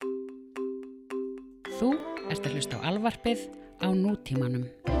Þú ert að hlusta á alvarpið á nútímanum.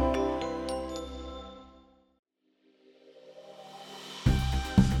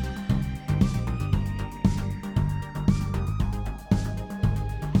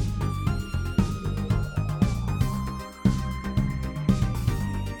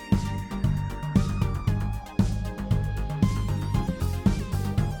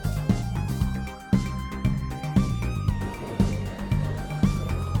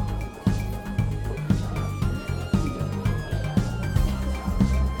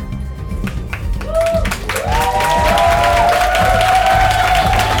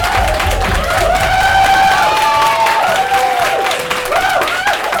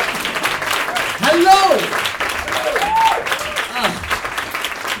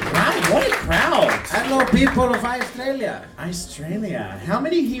 Australia. How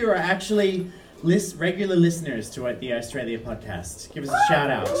many here are actually regular listeners to the Australia podcast? Give us a shout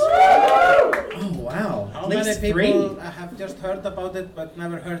out. Oh wow. How many people have just heard about it but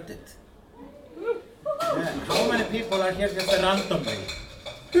never heard it? Yeah. How many people are here just randomly?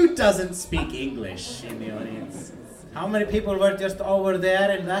 Who doesn't speak English in the audience? How many people were just over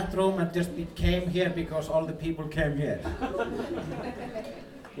there in that room and just came here because all the people came here?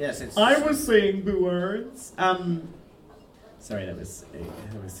 Yes, it's... I was saying the words. Sorry, that was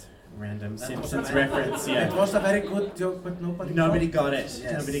random Simpsons reference. Yeah, it was a very good joke, but nobody got it.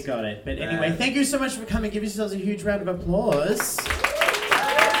 Yes. Nobody got it. But anyway, thank you so much for coming. Give yourselves a huge round of applause.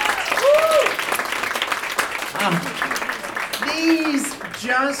 These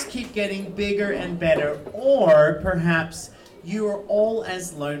just keep getting bigger and better, or perhaps you are all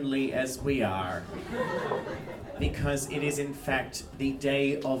as lonely as we are. Because it is in fact the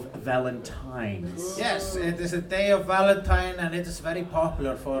day of Valentine's. Yes, it is a day of Valentine, and it is very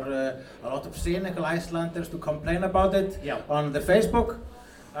popular for a lot of cynical Icelanders to complain about it on the Facebook.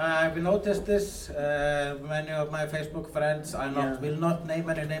 I've noticed this. Many of my Facebook friends, will not name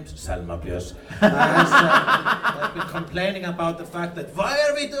any names, Selma Björns, have been complaining about the fact that why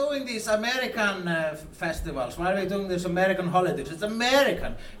are we doing these American festivals? Why are we doing these American holidays? It's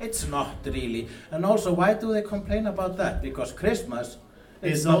American. It's not really. And also, why do they complain about that? Because Christmas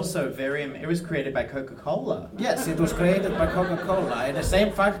is also it was created by Coca-Cola. Yes, it was created by Coca-Cola in the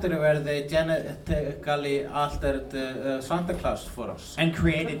same factory where they genetically altered Santa Claus for us. And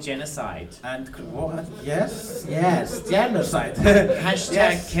created genocide. And what? Yes, genocide.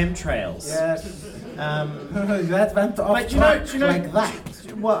 Hashtag chemtrails. Yes. That went off track like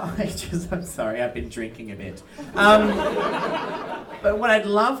that. Well, I'm sorry, I've been drinking a bit. But what I'd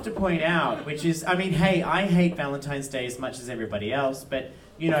love to point out, which is, I mean, hey, I hate Valentine's Day as much as everybody else, but,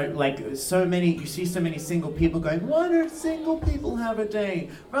 you know, like, you see so many single people going, why don't single people have a day?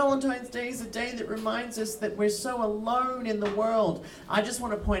 Valentine's Day is a day that reminds us that we're so alone in the world. I just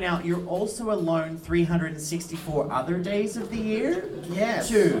want to point out, you're also alone 364 other days of the year? Yes.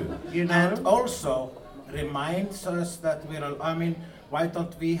 Too, you know? And also reminds us that why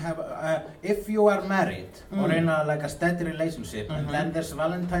don't we have, if you are married or in a steady relationship and then there's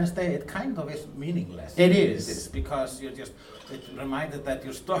Valentine's Day, it kind of is meaningless. It is. It's because it reminded that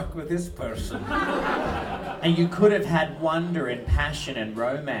you're stuck with this person. And you could have had wonder and passion and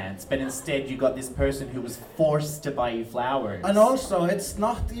romance, but instead you got this person who was forced to buy you flowers. And also, it's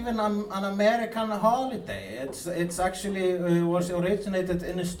not even an American holiday. It's actually was originated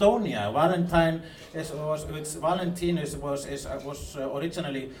in Estonia. Valentine was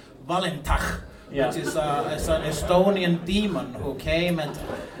originally Valentach, which is an Estonian demon who came and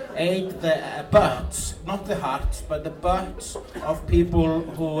ate the butts, not the hearts, but the butts of people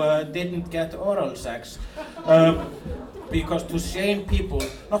who didn't get oral sex. Because to shame people,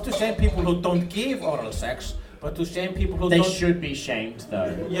 not to shame people who don't give oral sex, but to shame people who don't... They should be shamed,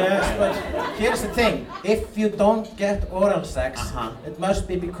 though. Yes, but here's the thing. If you don't get oral sex, it must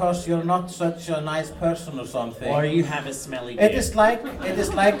be because you're not such a nice person or something. Or you have a smelly dick. It is like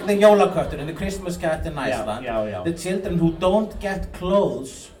the jólaköttur and the Christmas cat in Iceland. The children who don't get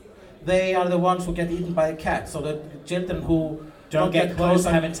clothes, they are the ones who get eaten by a cat. So the children who don't get clothes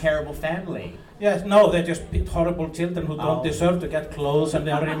have a terrible family. Yes, no, they're just horrible children who don't deserve to get clothes, and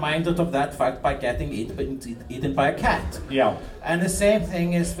they are reminded of that fact by getting eaten by a cat. Yeah. And the same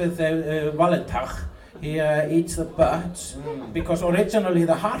thing is with Valentach. He eats the butts because originally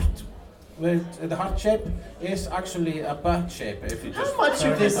the heart shape is actually a butt shape. If you just How much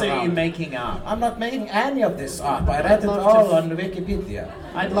of this are you making up? I'm not making any of this up. I read it all on Wikipedia.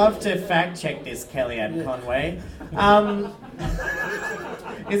 I'd love to fact check this, Kellyanne Conway.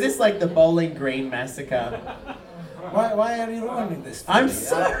 Is this like the Bowling Green massacre? Why are you ruining this? I'm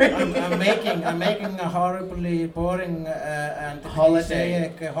sorry. I'm making a horribly boring and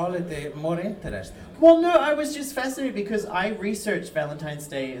holiday more interesting. Well, no, I was just fascinated because I researched Valentine's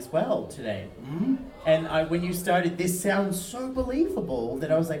Day as well today. Mm-hmm. And when you started, this sounds so believable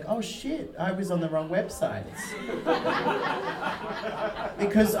that I was like, oh shit, I was on the wrong website.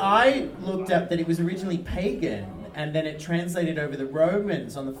 Because I looked up that it was originally pagan, and then it translated over the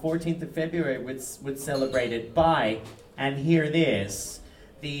Romans on the 14th of February would celebrate it by, and hear this,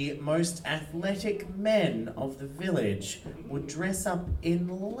 the most athletic men of the village would dress up in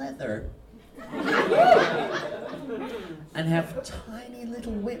leather and have tiny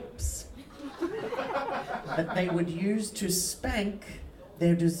little whips that they would use to spank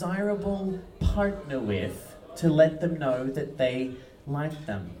their desirable partner with to let them know that they like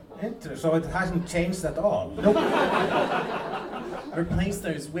them. So it hasn't changed at all? Nope. Replace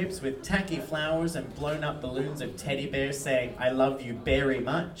those whips with tacky flowers and blown up balloons of teddy bears saying, I love you very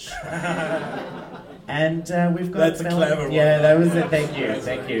much. And we've got... That's a clever one. Yeah, that was it. Thank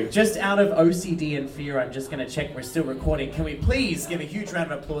you. Just out of OCD and fear, I'm just going to check we're still recording. Can we please give a huge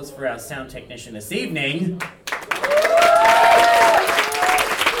round of applause for our sound technician this evening?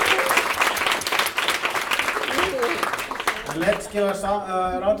 Let's give us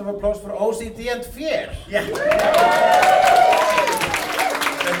a round of applause for OCD and fear. Yeah.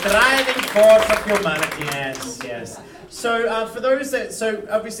 The driving force of humanity. Yes. So for those that,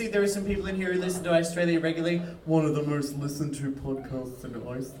 obviously there are some people in here who listen to Australia regularly. One of the most listened to podcasts in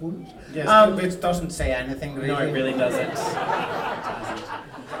Iceland. Yes, which doesn't say anything really. No, it really doesn't.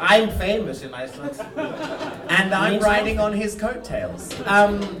 I'm famous in Iceland. And I'm riding on his coattails.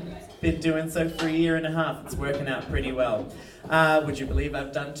 Been doing so for a year and a half. It's working out pretty well. Would you believe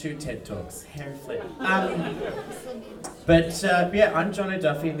I've done 2 TED Talks? Hair flip. Yeah, I'm John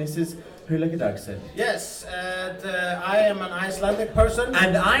O'Duffy and this is Hulaga Dagson. Yes, and I am an Icelandic person.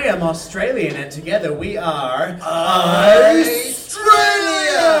 And I am Australian, and together we are...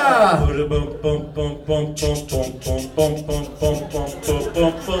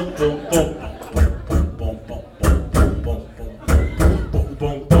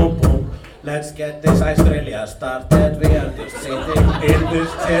 Let's get this Australia started. We are just sitting in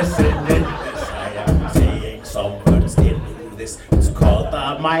this chair, sitting this. I am saying some words in this. It's called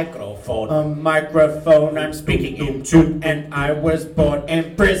a microphone. A microphone I'm speaking into, and I was born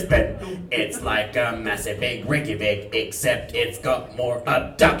in Brisbane. It's like a massive big Reykjavik, except it's got more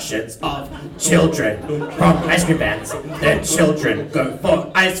abductions of children from ice cream vans. The children go for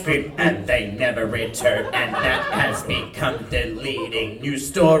ice cream and they never return, and that has become the leading news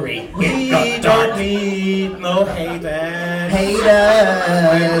story. We don't need no haters.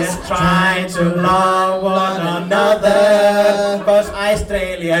 Haters We're trying to love one another. Cause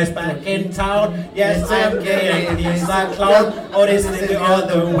Australia is back in town. Yes, I'm gay and he's a clown. Or is it the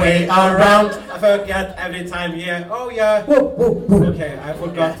other way around? I forget every time, yeah. Oh yeah. Okay, I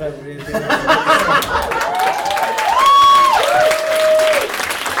forgot everything.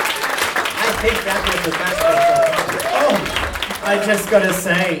 I think that was the best one. I just gotta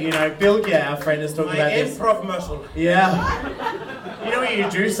say, Bilge, our friend, has talked about this. My improv muscle. Yeah. You know when you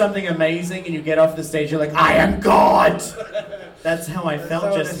do something amazing and you get off the stage, you're like, I am God! That's how I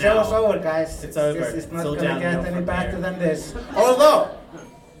felt just now. The show's over, guys. It's over. It's not all gonna get any better there. than this. Although,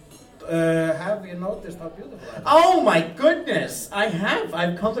 have you noticed how beautiful I am? Oh my goodness! I have.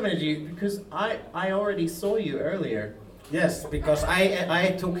 I've complimented you because I already saw you earlier. Yes, because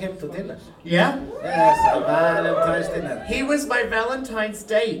I took him to dinner. Yeah? Yes, a Valentine's dinner. He was my Valentine's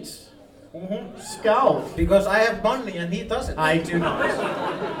date. Mm-hmm. Skull. Because I have money and he doesn't. I do not.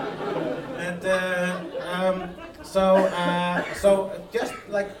 And so just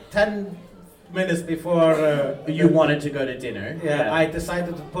like 10 minutes before you wanted to go to dinner. Yeah, I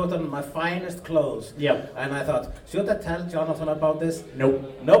decided to put on my finest clothes. Yep. And I thought, should I tell Jonathan about this?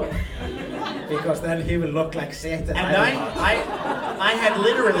 Nope. Because then he will look like shit. And I had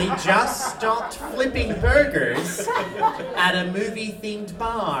literally just stopped flipping burgers at a movie-themed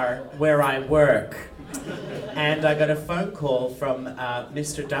bar where I work. And I got a phone call from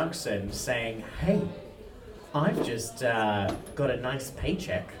Mr. Dagson saying, hey, I've just got a nice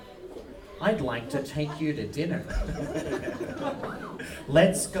paycheck. I'd like to take you to dinner.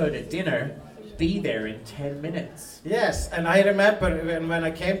 Let's go to dinner. Be there in 10 minutes. Yes, and I remember when I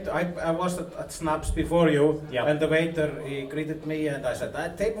came to, I was at Snaps before you, yep. And the waiter, he greeted me and I said,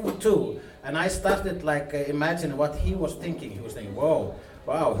 table 2. And I started like imagining what he was thinking. He was thinking, whoa,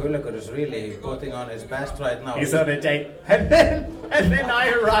 wow, Hulekur is really putting on his best right now. He's on a date. And then I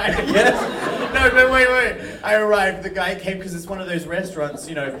arrived. Yes. No, but wait. I arrived. The guy came because it's one of those restaurants,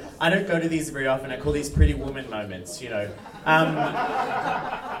 you know. I don't go to these very often. I call these pretty woman moments, you know.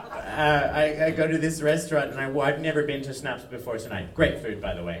 I go to this restaurant and I've never been to Snaps before tonight. Great food,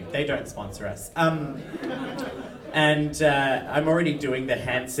 by the way. They don't sponsor us. And I'm already doing the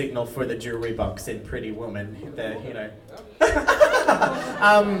hand signal for the jewelry box in Pretty Woman. You know.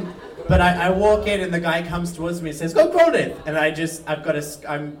 But I walk in and the guy comes towards me and says, "Go Grodith!" And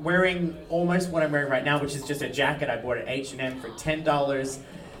I'm wearing almost what I'm wearing right now, which is just a jacket I bought at H&M for $10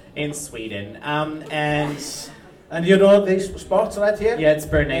 in Sweden. And you know these spots right here? Yeah, it's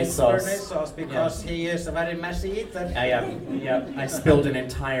Béarnaise sauce. Béarnaise sauce because he is a very messy eater. I am. Yeah, I spilled an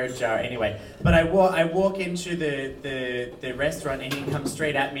entire jar. Anyway, but I walk into the restaurant and he comes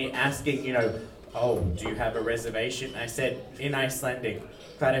straight at me asking, you know, "Oh, do you have a reservation?" I said in Icelandic,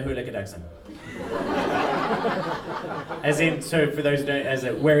 "Hvar Hulakadaxan?" As in, so for those who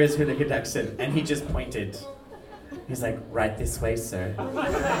don't, where is Hulakadaxan? And he just pointed. He's like, "Right this way, sir."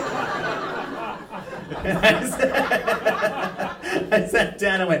 I sat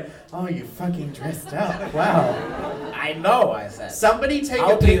down and went, "Oh, you fucking dressed up. Wow." I know, I said. Somebody take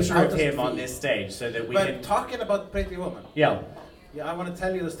a picture of him on this stage so that we can... But talking about Pretty Woman. Yeah. Yeah, I want to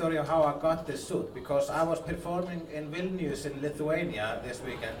tell you the story of how I got this suit, because I was performing in Vilnius in Lithuania this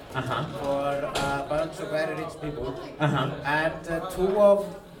weekend for a bunch of very rich people. And two of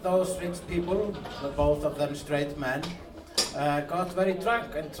those rich people, both of them straight men, got very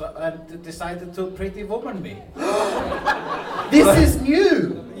drunk and decided to Pretty Woman me. This is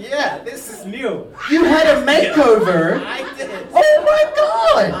new! Yeah, this is new. You had a makeover? I did. Oh my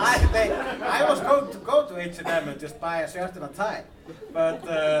god! I was going to go to H&M and just buy a shirt and a tie. But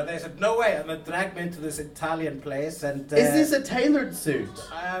they said, "No way," and they dragged me into this Italian place. And is this a tailored suit?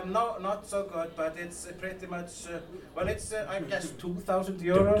 No, not so good, but it's pretty much, well, it's, I guess, 2,000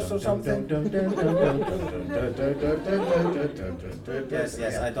 euros or something. Yes,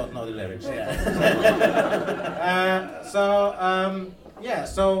 I don't know the lyrics. Yeah.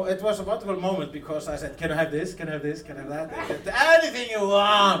 So it was a wonderful moment because I said, "Can I have this? Can I have this? Can I have that?" They said, "Anything you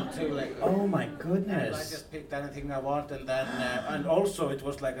want." Like, oh my and goodness. I just picked anything I want, and then, and also it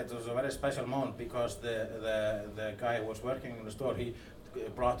was a very special moment because the guy who was working in the store, he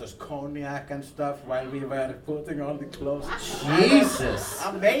brought us cognac and stuff while we were putting on the clothes. Jesus!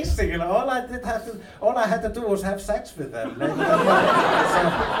 Amazing! You know, all I had to do was have sex with them.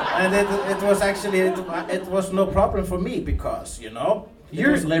 And it was actually it was no problem for me because, you know,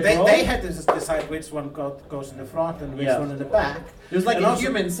 you're liberal. They had to decide which one goes in the front and which one in the back. It was like a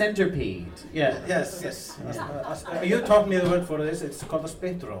human centipede. Yeah. Yes. You taught me the word for this. It's called a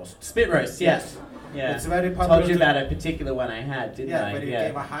spit roast. Spit roast. Yes. Yeah. It's very popular. Told you about a particular one I had, didn't I? Yeah, but you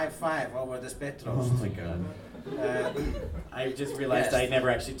gave a high five over the spit roast. Oh my god. I just realized I never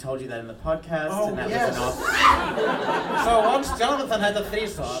actually told you that in the podcast, and that was enough. So once Jonathan had a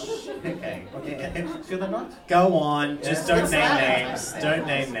threesome. Okay. Should I not? Go on. Just don't name names. Don't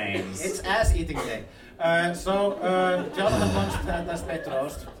name names. It's ass eating day. Jonathan once had a spit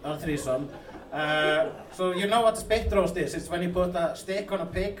roast or threesome. So you know what a spit roast is? It's when you put a stick on a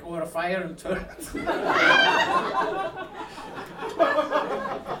pig over a fire and turn it.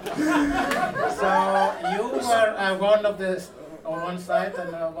 So you were one of the on one side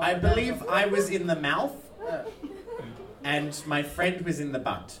and I believe I was in the mouth, and my friend was in the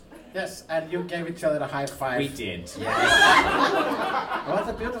butt. Yes, and you gave each other a high five. We did. Yes. What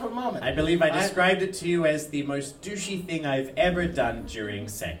a beautiful moment. I believe I described it to you as the most douchey thing I've ever done during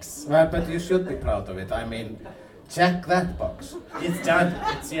sex. Well, but you should be proud of it. I mean, check that box. It's done.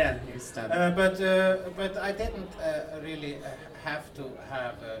 It's done. But I didn't really have to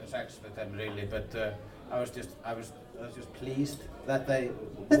have sex with them, really. But I was just pleased that they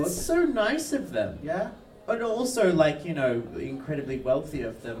would. That's so nice of them. Yeah. And also, like, you know, incredibly wealthy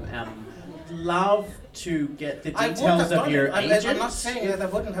of them. Love to get the details of your agent. I'm not saying that I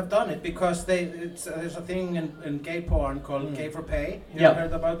wouldn't have done it because there's a thing in gay porn called gay for pay. You ever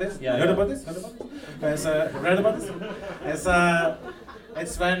heard about this? Yeah. Heard about this? Read about this?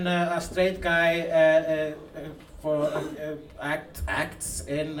 It's when a straight guy acts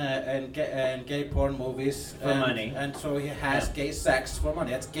in gay porn movies for money, and so he has gay sex for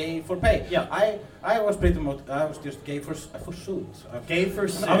money. That's gay for pay. Yeah, I was pretty much. I was just gay for suit. Gay for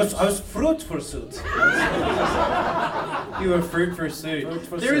suit. I was fruit for suit. You were fruit for suit.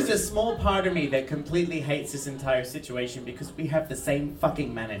 There is a small part of me that completely hates this entire situation because we have the same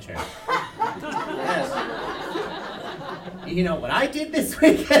fucking manager. Yes. You know what I did this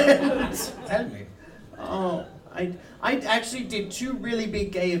weekend? Tell me. Oh, I actually did 2 really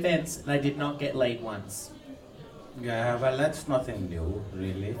big gay events and I did not get laid once. Yeah, well, that's nothing new,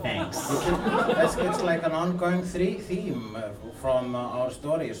 really. Thanks. It's like an ongoing theme from our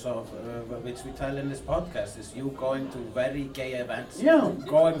stories of which we tell in this podcast. Is you going to very gay events,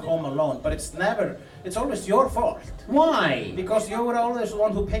 going home alone, but it's always your fault. Why? Because you were always the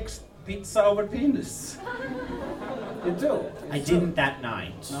one who picks pizza over penis. You do. I didn't that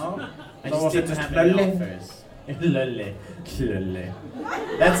night. No? I just didn't have any offers. Lully.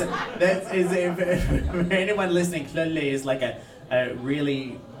 That's for anyone listening, Lully is like a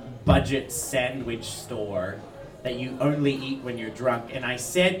really budget sandwich store that you only eat when you're drunk. And I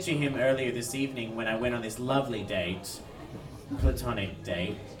said to him earlier this evening when I went on this lovely date, platonic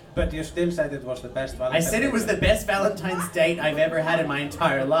date. But you still said it was the best Valentine's I said it was the best Valentine's date I've ever had in my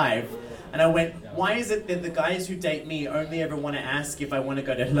entire life. And I went, why is it that the guys who date me only ever want to ask if I want to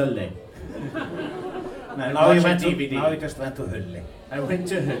go to Lully? Now you just went to Hulli. I went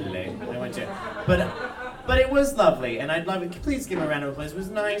to Hulli. But it was lovely, and I'd love it. Please give him a round of applause. It was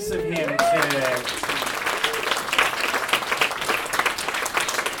nice of him to.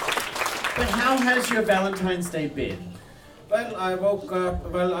 But how has your Valentine's Day been? Well, I woke up.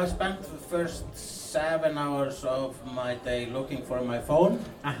 Well, I spent the first 7 hours of my day looking for my phone.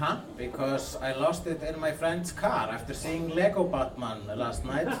 Because I lost it in my friend's car after seeing Lego Batman last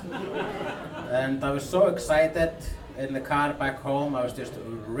night. And I was so excited in the car back home. I was just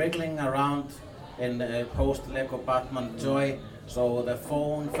wriggling around in post-Lego Batman joy. So the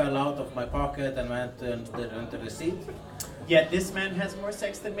phone fell out of my pocket and went under the seat. Yet this man has more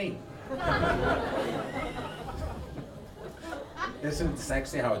sex than me. Isn't it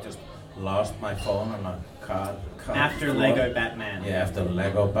sexy how I just lost my phone on a car after floor? Lego Batman. Yeah, after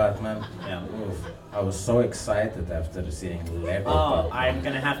Lego Batman. Yeah. Oof. I was so excited after seeing Lego Batman. I'm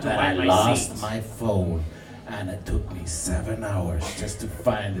gonna have to wipe my I seat. lost my phone, and it took me 7 hours just to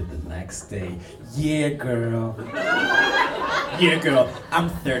find it the next day. Yeah, girl. Yeah, girl. I'm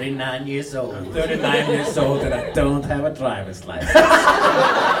 39 years old. I'm 39 years old and I don't have a driver's license.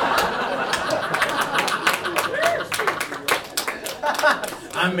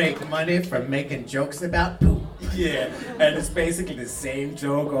 I make money from making jokes about poop. Yeah, and it's basically the same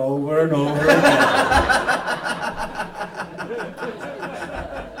joke over and over again.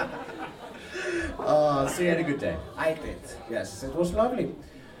 So you had a good day? I did, yes, it was lovely.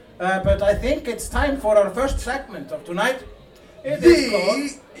 But I think it's time for our first segment of tonight. It is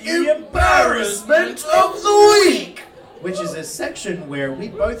called Embarrassment of the Week! Which is a section where we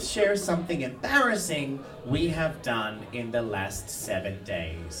both share something embarrassing we have done in the last 7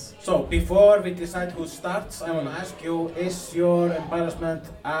 days. So, before we decide who starts, I want to ask you, is your embarrassment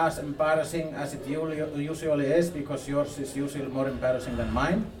as embarrassing as it usually is? Because yours is usually more embarrassing than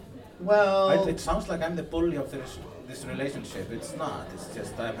mine. Well... It sounds like I'm the bully of this relationship. It's not, it's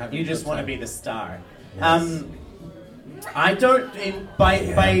just I'm having You just want to be the star. Yes. I don't...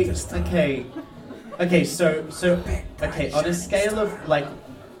 Okay, so on a scale of like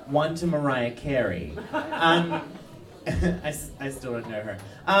 1 to Mariah Carey, I still don't know her.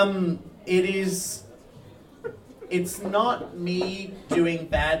 It's not me doing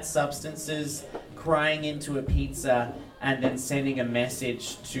bad substances, crying into a pizza, and then sending a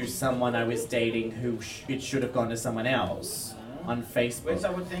message to someone I was dating who it should have gone to someone else on Facebook. Which I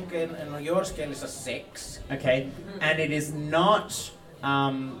would think in your scale is a 6. Okay, and it is not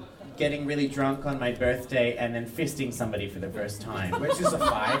getting really drunk on my birthday and then fisting somebody for the first time. Which is a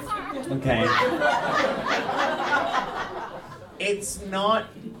 5. Okay. It's not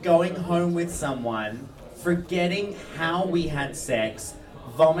going home with someone, forgetting how we had sex,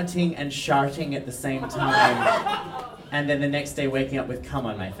 vomiting and sharting at the same time, and then the next day waking up with cum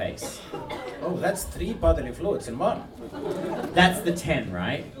on my face. Oh, that's 3 bodily fluids in one. That's the 10,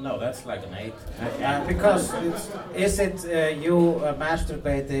 right? No, that's like an 8. Okay. Because is it you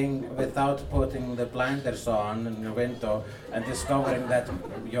masturbating without putting the blinders on in your window and discovering that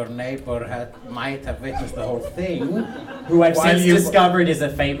your neighbor might have witnessed the whole thing? Who I've since discovered is a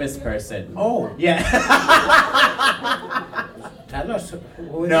famous person. Oh. Yeah. Tell us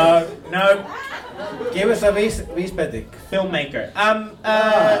who it is. No. Give us a vísbending. Filmmaker.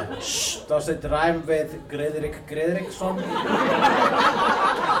 Does it rhyme with Gridrik Gridriksson?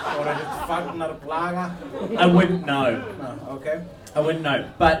 Or is it Fagnar Blaga? I wouldn't know. No, okay. I wouldn't know.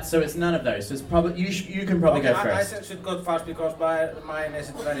 But so it's none of those. So it's probably you can probably go first. I should go first because mine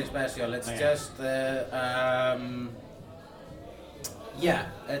isn't very special. It's just yeah.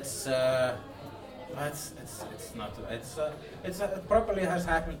 It's not. It probably has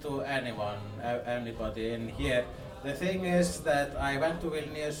happened to anybody in here. The thing is that I went to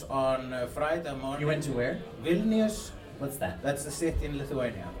Vilnius on Friday morning. You went to where? Vilnius. What's that? That's the city in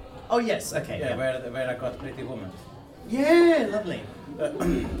Lithuania. Oh yes, okay. Yeah, where I got Pretty Woman. Yeah, lovely.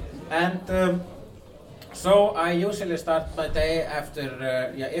 And so I usually start my day after,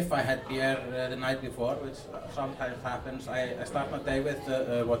 if I had beer the night before, which sometimes happens, I start my day with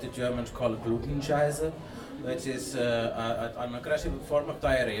what the Germans call Gluten-Scheiße, which is an aggressive form of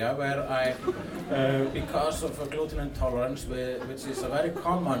diarrhea where I, because of gluten intolerance, which is a very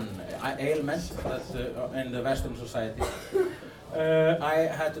common ailment that, in the Western society, I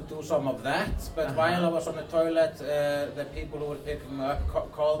had to do some of that, but while I was on the toilet, the people who were picking me up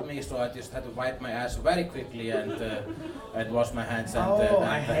called me, so I just had to wipe my ass very quickly and wash my hands.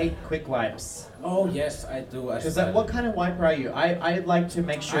 I hate quick wipes. Oh yes, I do. What kind of wiper are you? I like to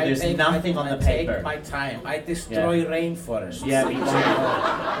make sure there's nothing on the paper. I take my time. I destroy rainforests. Yeah, me too.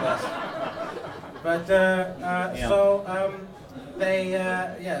 Yes. But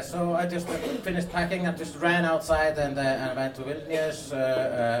so I just finished packing and just ran outside and went to Vilnius,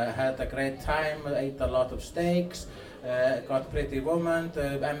 had a great time, ate a lot of steaks, got Pretty Woman,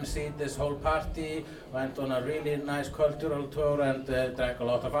 emceed this whole party, went on a really nice cultural tour and drank a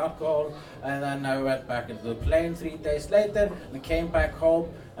lot of alcohol, and then I went back into the plane 3 days later and came back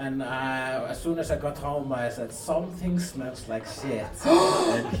home. And as soon as I got home, I said, something smells like shit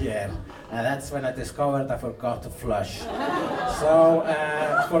in here. And that's when I discovered I forgot to flush. So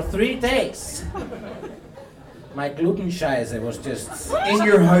for 3 days, my Gluten-Scheiße was just... In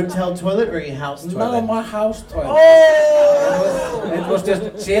your hotel toilet or your house toilet? No, my house toilet. Oh! It was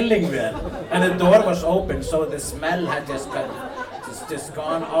just chilling there. And the door was open, so the smell had just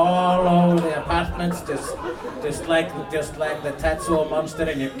gone all over the apartment, just like the Tetsuo monster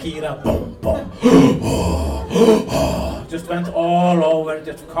in Akira. Boom, boom. Just went all over,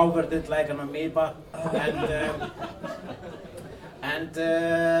 just covered it like an amoeba. And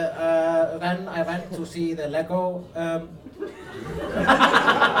then I went to see the Lego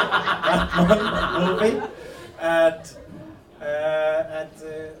movie, and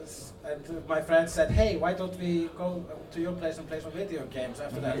my friend said, hey, why don't we go to your place and play some video games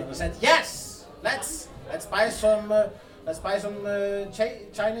after that? And I said, yes, let's buy some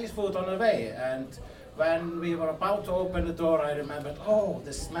Chinese food on the way. And when we were about to open the door, I remembered, oh,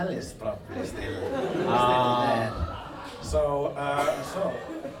 the smell is probably still there. So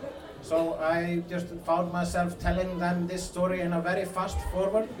I just found myself telling them this story in a very fast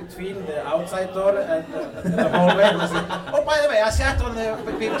forward between the outside door and the hallway. And I said, oh, by the way, I sat on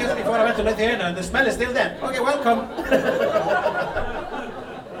just before I went to Lithuania and the smell is still there. Okay, welcome.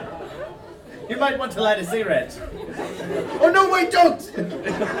 You might want to light a cigarette. Oh no, wait, don't!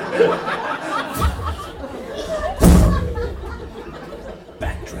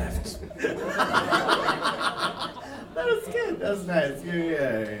 Backdraft. That was good. That was nice.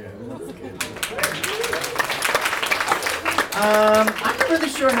 Yeah. That's good. I'm not really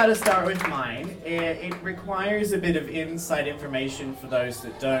sure how to start with mine. It requires a bit of inside information for those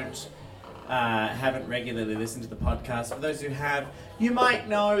that haven't regularly listened to the podcast. For those who have, you might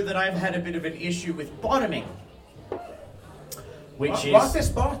know that I've had a bit of an issue with bottoming. What is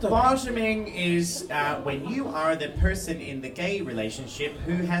bottoming? Bottoming is when you are the person in the gay relationship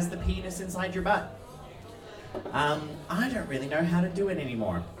who has the penis inside your butt. I don't really know how to do it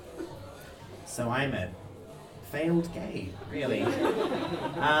anymore. So I'm a failed gay, really.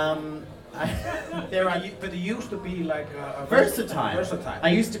 But it used to be like a versatile. I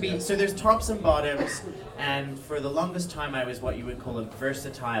used to be, so there's tops and bottoms, and for the longest time I was what you would call a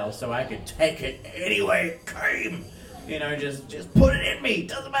versatile, so I could take it any way it came. You know, just put it in me,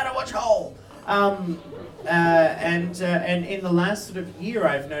 doesn't matter which hole. And in the last sort of year,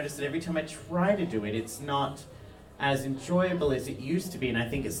 I've noticed that every time I try to do it, it's not as enjoyable as it used to be, and I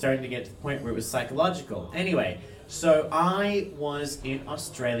think it's starting to get to the point where it was psychological. Anyway, so I was in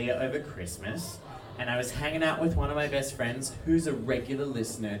Australia over Christmas, and I was hanging out with one of my best friends, who's a regular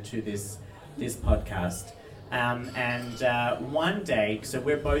listener to this podcast. One day, so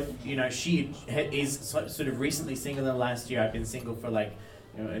we're both, you know, she is sort of recently single in the last year. I've been single for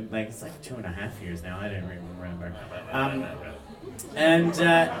it's like 2.5 years now. I don't even remember.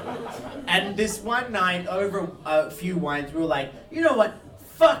 And this one night, over a few wines, we were like, you know what?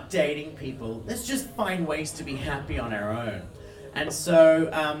 Fuck dating people. Let's just find ways to be happy on our own. And so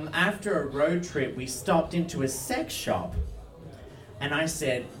after a road trip, we stopped into a sex shop. And I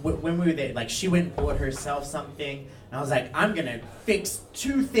said, when we were there, like, she went and bought herself something, and I was like, I'm gonna fix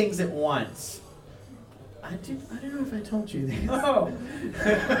 2 things at once. I don't know if I told you this. Oh.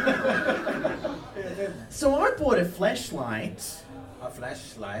 So I bought a fleshlight. A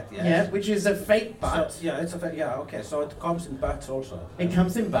flashlight, yes. Yeah, which is a fake butt. So, yeah, it's okay. So it comes in butts also. It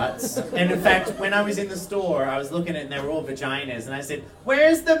comes in butts. And in fact, when I was in the store, I was looking at it and they were all vaginas. And I said,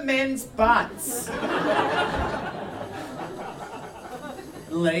 where's the men's butts?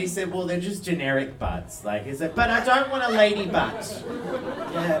 The lady said, well, they're just generic butts. Like, he said, but I don't want a lady butt.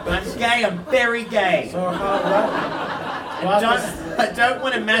 Yeah, but I'm gay, I'm very gay. So I don't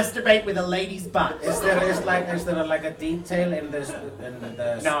want to masturbate with a lady's butt. Is there like a detail in this?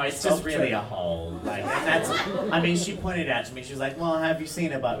 No, it's just really a hole. Like, and that's. I mean, she pointed out to me. She was like, "Well, have you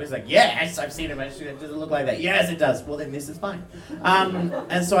seen it?" But I was like, "Yes, I've seen it." But she said, does it look like that? Yes, it does. Well, then this is fine.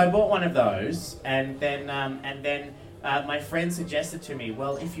 And so I bought one of those, and then my friend suggested to me,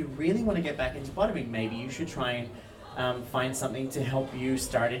 well, if you really want to get back into bottoming, maybe you should try and find something to help you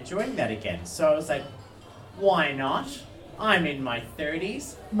start enjoying that again. So I was like, why not? I'm in my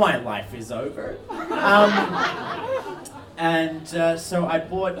 30s. My life is over. So I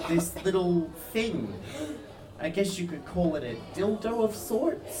bought this little thing. I guess you could call it a dildo of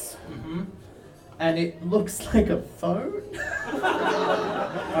sorts. Mm-hmm. And it looks like a phone.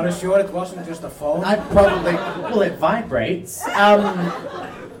 Are you sure it wasn't just a phone? Well, it vibrates. But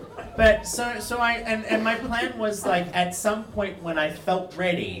and my plan was, like, at some point when I felt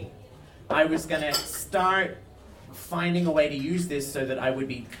ready, I was gonna start finding a way to use this so that I would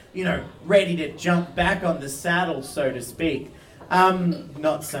be, ready to jump back on the saddle, so to speak.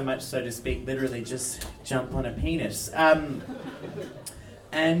 Not so much, so to speak, literally just jump on a penis.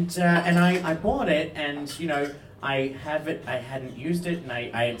 And I bought it, and I have it. I hadn't used it, and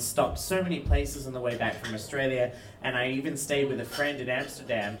I had stopped so many places on the way back from Australia, and I even stayed with a friend in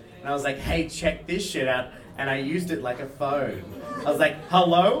Amsterdam, and I was like, hey, check this shit out, and I used it like a phone. I was like,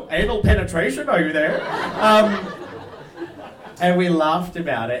 hello, anal penetration, are you there? And we laughed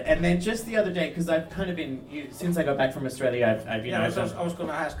about it, and then just the other day, because I've kind of been, since I got back from Australia, I've I was going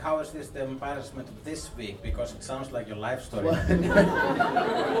to ask, how is this the embarrassment of this week? Because it sounds like your life story.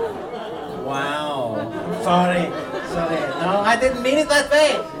 Wow. Sorry. No, I didn't mean it that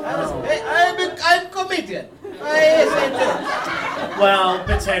way. I'm comedian. Well,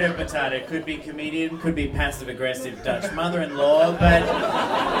 potato. Could be comedian, could be passive-aggressive Dutch mother-in-law, but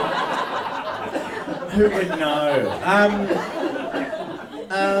who would know?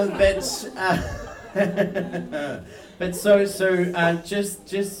 But just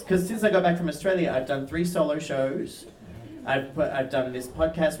because since I got back from Australia, I've done 3 solo shows. I've done this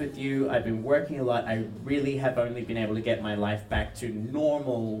podcast with you. I've been working a lot. I really have only been able to get my life back to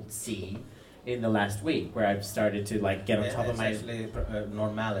normalcy in the last week, where I've started to get on top of my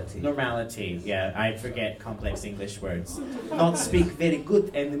normality. Normality, yeah. I forget complex English words. Not speak very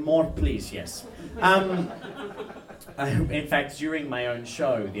good anymore, please. Yes. In fact, during my own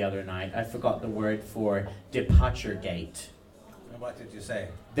show the other night, I forgot the word for departure gate. What did you say?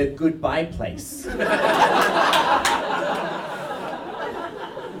 The goodbye place. So,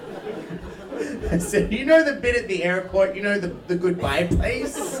 the bit at the airport, the goodbye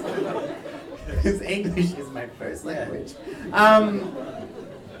place? Because English is my first language.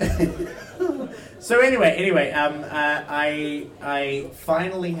 So anyway, I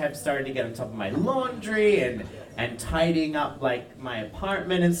finally have started to get on top of my laundry and tidying up my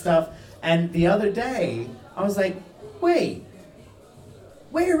apartment and stuff. And the other day, I was like, wait,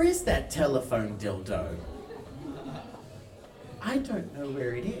 where is that telephone dildo? I don't know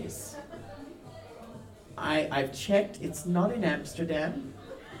where it is. I've checked, it's not in Amsterdam.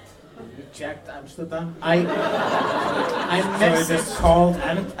 You checked Amsterdam? I messaged... So it is called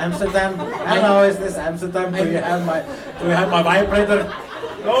Amsterdam? Hello, is this Amsterdam? Do you have my vibrator?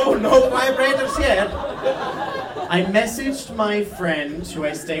 No vibrators yet. I messaged my friend who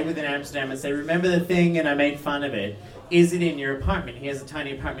I stay with in Amsterdam and said, remember the thing? And I made fun of it. Is it in your apartment? He has a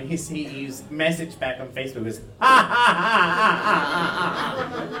tiny apartment. He messaged back on Facebook was,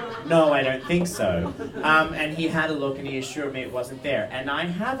 no, I don't think so. And he had a look and he assured me it wasn't there. And I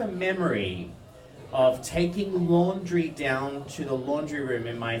have a memory of taking laundry down to the laundry room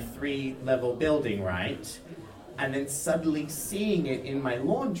in my 3-level building, right? And then suddenly seeing it in my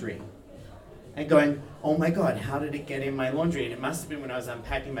laundry. And going, oh my God, how did it get in my laundry? And it must have been when I was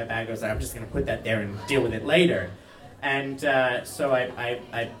unpacking my bag. I was like, I'm just going to put that there and deal with it later. And so I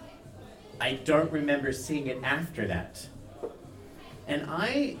don't remember seeing it after that. And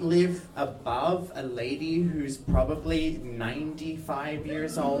I live above a lady who's probably 95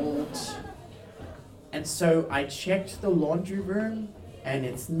 years old. And so I checked the laundry room, and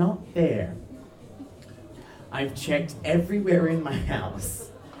it's not there. I've checked everywhere in my house,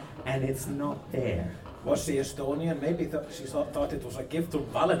 and it's not there. Was she Estonian? Maybe she thought it was a gift to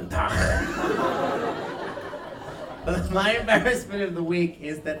Valentine. My embarrassment of the week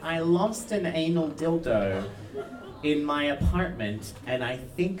is that I lost an anal dildo in my apartment, and I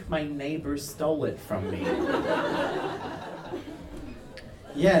think my neighbor stole it from me.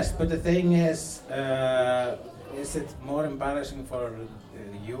 Yes, but the thing is it more embarrassing for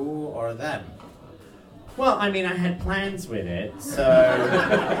you or them? Well, I mean, I had plans with it, so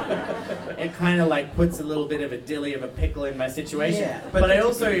it kind of like puts a little bit of a dilly of a pickle in my situation. Yeah, but I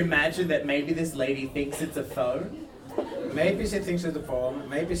also imagine that maybe this lady thinks it's a phone. Maybe she thinks it's a phone,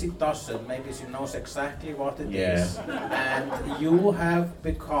 maybe she doesn't, maybe she knows exactly what it is. And you have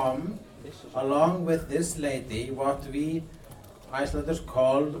become, along with this lady, what we Icelanders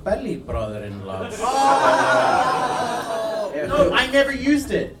call belly brother-in-laws. No, I never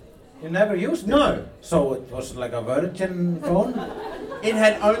used it. You never used it? No. So it was like a virgin phone? It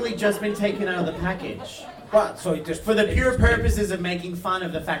had only just been taken out of the package. What? So it just... For the pure purposes of making fun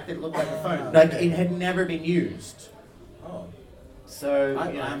of the fact that it looked like a phone. Like, it had never been used. Oh. So,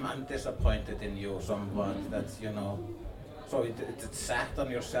 I'm disappointed in you somewhat, that, you know... So it sat on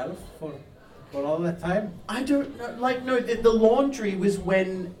yourself for all that time? I don't know, like, no, the laundry was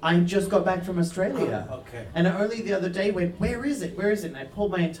when I just got back from Australia. Oh, okay. And I only the other day went, where is it? Where is it? And I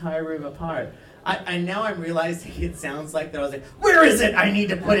pulled my entire room apart. And now I'm realizing it sounds like that I was like, where is it? I need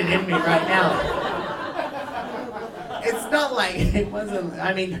to put it in me right now. It's not like it wasn't,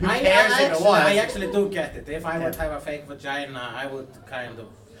 I mean, who cares if it was? I actually do get it. If I would have a fake vagina, I would kind of...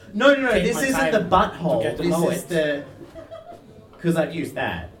 No, this isn't the butthole. To know this is the... Because I've used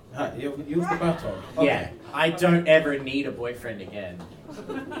that. You've used the butthole? Okay. Yeah. I don't ever need a boyfriend again.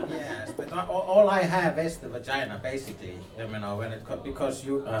 Yes, but all I have is the vagina, basically. You know, when it because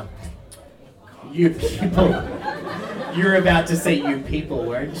you... You people. You're about to say you people,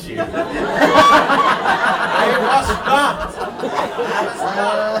 weren't you? I was not!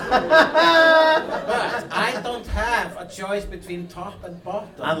 But I don't have a choice between top and bottom.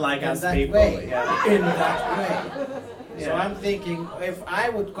 Unlike us people. Yeah. In that way. Yeah. So I'm thinking, if I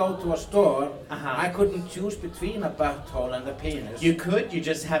would go to a store, I couldn't choose between a butthole and a penis. You could, you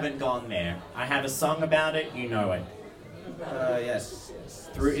just haven't gone there. I have a song about it, you know it. Yes.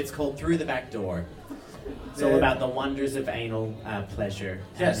 It's called Through the Back Door. It's all about the wonders of anal pleasure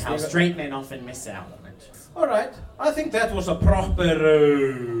and how straight men often miss out on it. Alright, I think that was a proper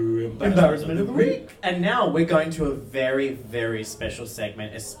embarrassment of the week. And now we're going to a very, very special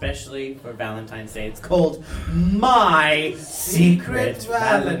segment, especially for Valentine's Day. It's called My Secret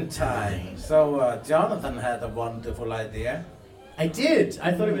Valentine. So Jonathan had a wonderful idea. I did.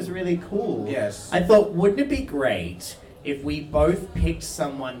 I thought it was really cool. Yes. I thought, wouldn't it be great if we both picked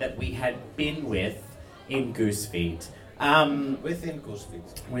someone that we had been with in Goose Feet? Within Goose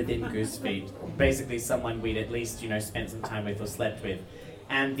Feet. Within Goose Feet. Basically someone we'd at least, spent some time with or slept with.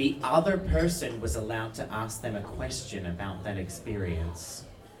 And the other person was allowed to ask them a question about that experience.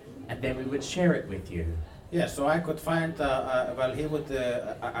 And then we would share it with you. Yeah, so I could find, he would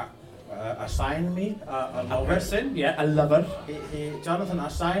assign me a lover. A person, a lover. Jonathan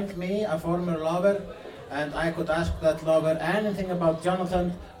assigned me a former lover, and I could ask that lover anything about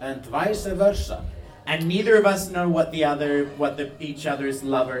Jonathan, and vice versa. And neither of us know what each other's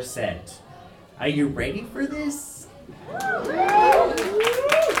lover said. Are you ready for this?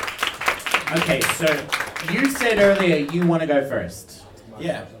 Okay, so you said earlier you want to go first.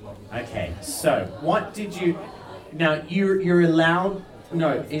 Yeah. Okay, so what did you... Now, you're allowed...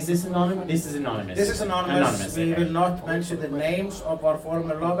 No, is this anonymous? This is anonymous. This is anonymous. We okay. will not mention the names of our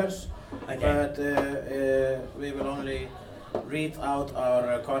former lovers, okay. But we will only read out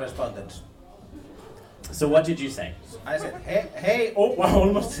our correspondence. So what did you say? I said, hey, oh, I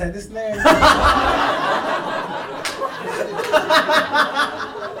almost said his name.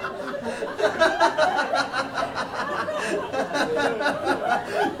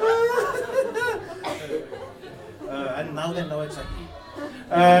 And now they know it's a he.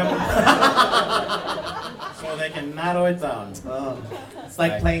 So they can narrow it down. It's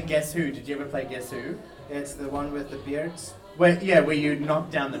like playing Guess Who. Did you ever play Guess Who? It's the one with the beards. Where you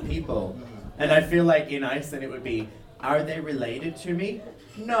knock down the people. Mm-hmm. And I feel like in Iceland it would be, are they related to me?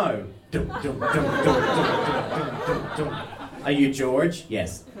 No. Dum, dum, dum, dum, dum, dum, dum, dum. Are you George?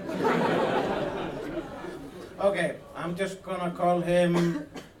 Yes. Okay, I'm just gonna call him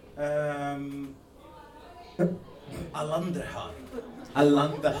Alandrehar.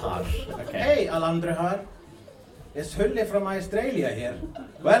 Alandrehar. Okay. Hey, Alandrehar. It's Hulli from Australia here.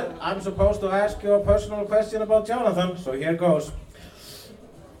 Well, I'm supposed to ask you a personal question about Jonathan, so here goes.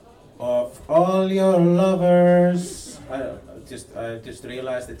 Of all your lovers... I just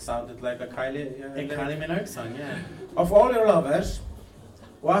realized it sounded like a Kylie Kylie Minogue song, yeah. Of all your lovers,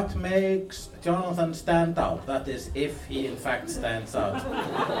 what makes Jonathan stand out? That is, if he in fact stands out.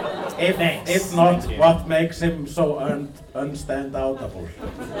 If not, what makes him so unstand-outable?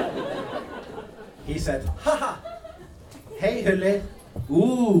 He said, haha, hey Hulli,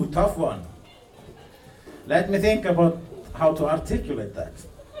 ooh, tough one. Let me think about how to articulate that.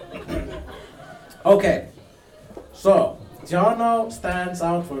 Okay, so Jono stands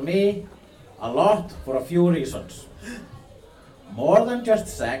out for me a lot for a few reasons. More than just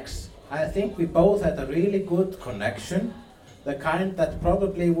sex, I think we both had a really good connection, the kind that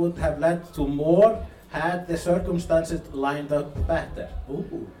probably would have led to more had the circumstances lined up better.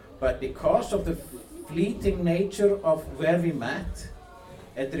 Ooh. But because of the fleeting nature of where we met,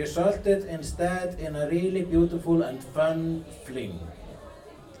 it resulted instead in a really beautiful and fun fling.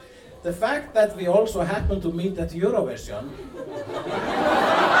 The fact that we also happened to meet at Eurovision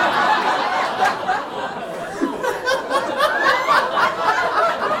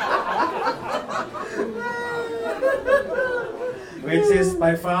which is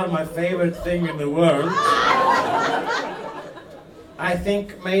by far my favorite thing in the world, I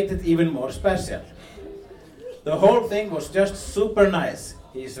think made it even more special. The whole thing was just super nice.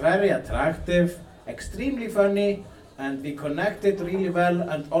 He's very attractive, extremely funny, and we connected really well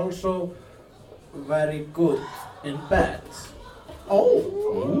and also very good in bed. Oh!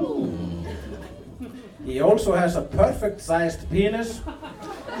 Ooh. He also has a perfect-sized penis,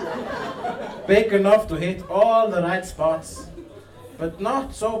 big enough to hit all the right spots, but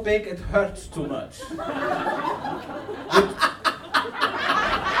not so big it hurts too much.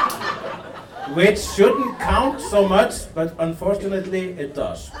 Which shouldn't count so much, but unfortunately it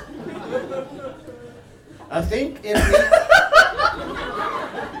does. I think if we...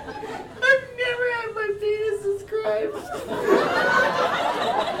 I've never had my penis described.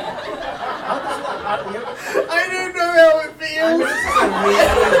 I don't know how it feels.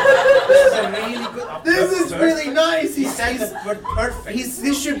 This is really nice. He says we're perfect.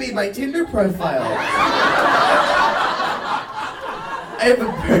 This should be my Tinder profile. I have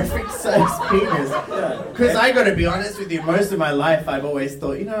a perfect sized penis. Because I gotta be honest with you, most of my life I've always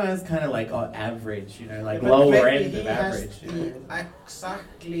thought, I was kind of like average, like lower end of average.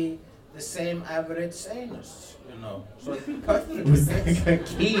 Exactly the same average anus, So perfect. It was like a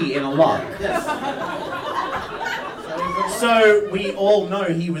key in a lock. Yes. So we all know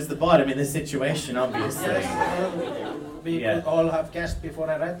he was the bottom in this situation, obviously. Yes, we could all have guessed before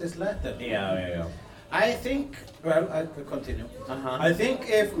I read this letter. Yeah. I think, I will continue. Uh-huh. I think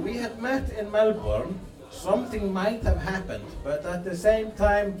if we had met in Melbourne, something might have happened, but at the same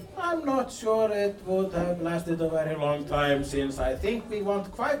time, I'm not sure it would have lasted a very long time, since I think we want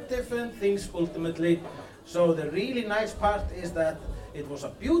quite different things ultimately. So the really nice part is that it was a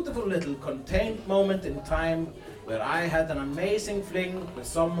beautiful little contained moment in time where I had an amazing fling with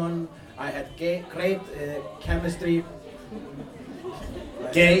someone I had great chemistry.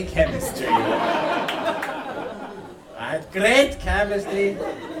 Gay chemistry. I had great chemistry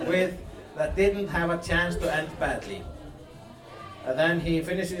with that didn't have a chance to end badly. And then he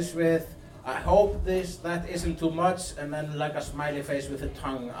finishes with, I hope that isn't too much, and then like a smiley face with the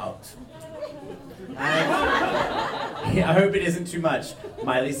tongue out. I hope it isn't too much.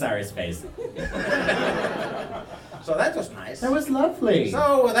 Miley Cyrus face. So that was nice. That was lovely.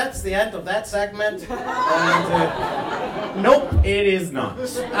 So that's the end of that segment. Nope, it is not.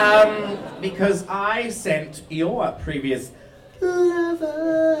 Because I sent your previous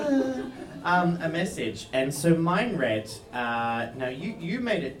lover a message, and so mine read, now you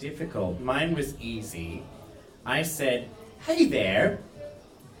made it difficult. Mine was easy. I said, hey there,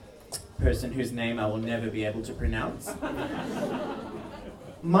 person whose name I will never be able to pronounce.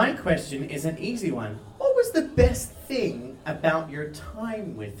 My question is an easy one. What was the best thing about your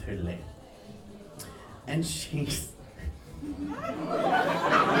time with Hulli? And she's...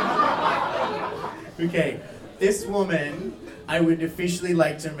 Okay, this woman, I would officially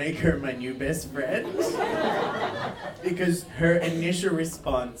like to make her my new best friend. Because her initial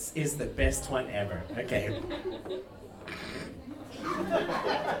response is the best one ever. Okay.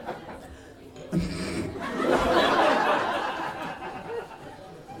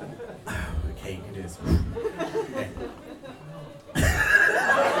 Okay, you can do this. Okay.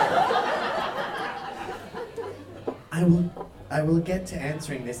 I will get to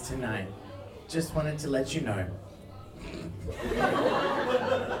answering this tonight. Just wanted to let you know.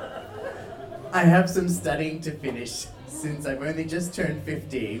 I have some studying to finish since I've only just turned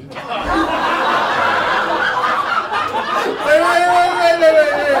 15.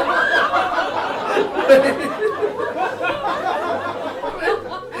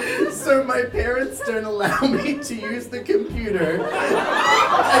 So my parents don't allow me to use the computer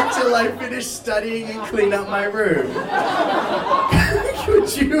until I finish studying and clean up my room.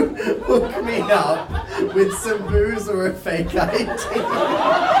 Could you hook me up with some booze or a fake ID?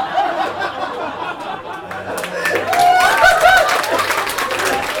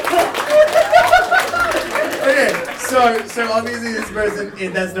 Okay, so obviously this person,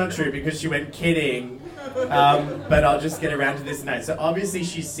 that's not true because she went kidding. But I'll just get around to this tonight. So obviously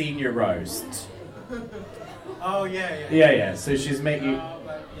she's seen your roast. Oh yeah. Yeah. So she's met you.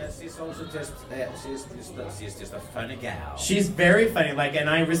 But yeah, she's also just she's just a funny gal. She's very funny. Like, and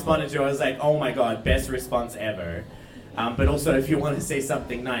I responded to her. I was like, "Oh my god, best response ever." But also, if you want to say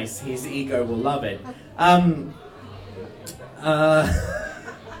something nice, his ego will love it.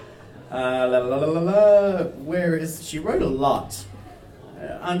 Where is she? Wrote a lot.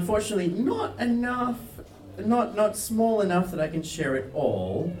 Unfortunately, not enough. Not small enough that I can share it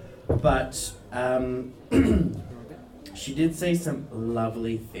all, but she did say some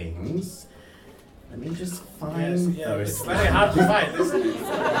lovely things. Let me just find those. It's very hard to find, isn't it?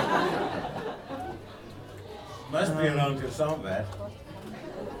 Must be around here somewhere.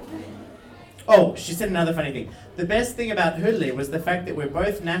 Oh, she said another funny thing. The best thing about Hoodley was the fact that we're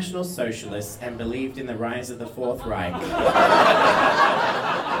both National Socialists and believed in the rise of the Fourth Reich.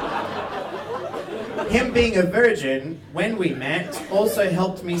 Him being a virgin, when we met, also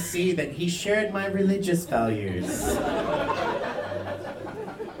helped me see that he shared my religious values.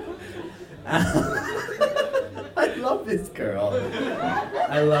 I love this girl.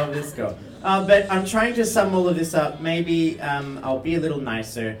 But I'm trying to sum all of this up. Maybe I'll be a little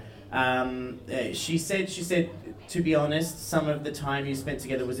nicer. She said, to be honest, some of the time you spent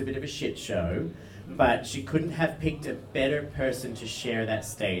together was a bit of a shit show, but she couldn't have picked a better person to share that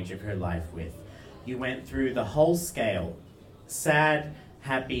stage of her life with. You went through the whole scale. Sad,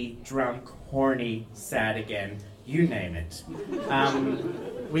 happy, drunk, horny, sad again, you name it.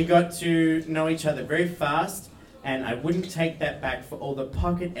 We got to know each other very fast, and I wouldn't take that back for all the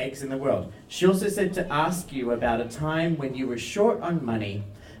pocket eggs in the world. She also said to ask you about a time when you were short on money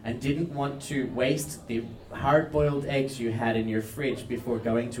and didn't want to waste the hard-boiled eggs you had in your fridge before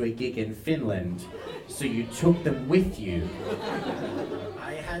going to a gig in Finland, so you took them with you.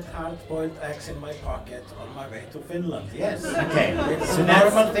 I had hard-boiled eggs in my pocket on my way to Finland, yes. Okay, it's so a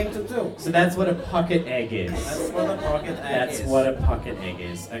that's normal thing to do. So that's what a pocket egg is. That's what a pocket egg is. That's what a pocket egg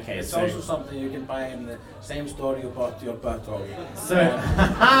is. Okay, it's so also something you can buy in the same store you bought your butthole.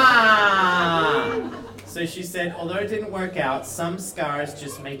 So she said, although it didn't work out, some scars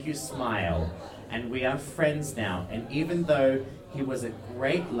just make you smile. And we are friends now. And even though he was a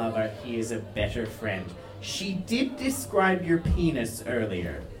great lover, he is a better friend. She did describe your penis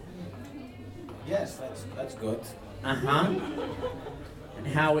earlier. Yes, that's good. Uh-huh. And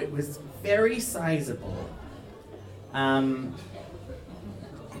how it was very sizable.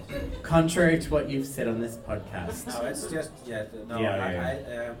 Contrary to what you've said on this podcast. No, it's just, no,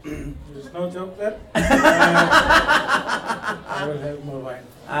 there's no joke there. I will have more wine.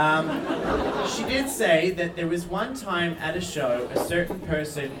 She did say that there was one time at a show, a certain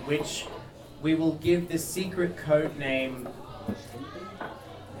person, which we will give the secret code name,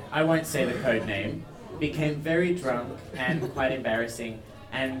 I won't say the code name, became very drunk and quite embarrassing.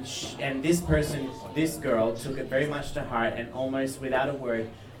 And this person, this girl, took it very much to heart, and almost without a word,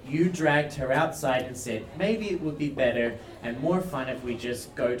 you dragged her outside and said, maybe it would be better and more fun if we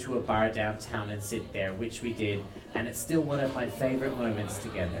just go to a bar downtown and sit there, which we did. And it's still one of my favorite moments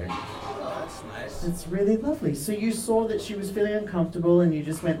together. Oh, that's nice. It's really lovely. So you saw that she was feeling uncomfortable and you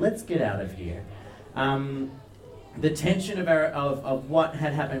just went, let's get out of here. The tension of what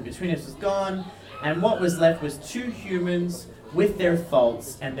had happened between us was gone, and what was left was two humans with their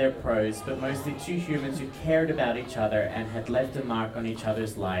faults and their pros, but mostly two humans who cared about each other and had left a mark on each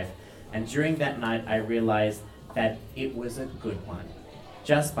other's life. And during that night, I realized that it was a good one.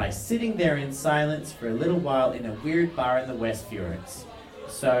 Just by sitting there in silence for a little while in a weird bar in the West Fjords.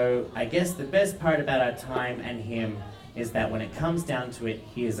 So I guess the best part about our time and him is that when it comes down to it,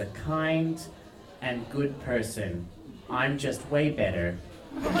 he is a kind and good person. I'm just way better.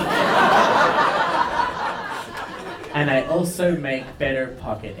 And I also make better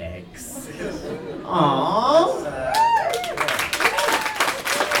pocket eggs. Aww.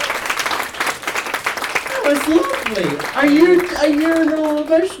 That was lovely. Are you a little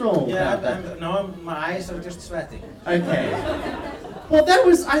emotional? Yeah, no, my eyes are just sweating. Okay. Well,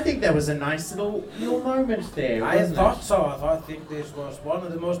 I think that was a nice little moment there. I thought so. I think this was one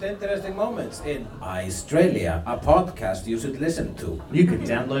of the most interesting moments in Australia, a podcast you should listen to. You can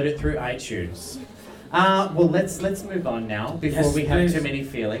download it through iTunes. Well, let's move on now before we have too many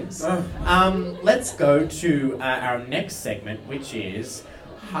feelings. Let's go to our next segment, which is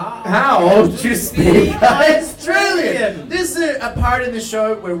How to speak Australian. This is a part in the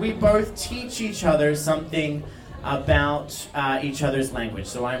show where we both teach each other something about each other's language.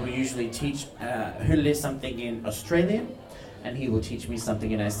 So I will usually teach Hulle something in Australian, and he will teach me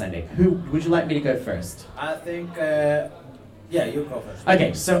something in Icelandic. Who would you like me to go first? I think, yeah, you go first.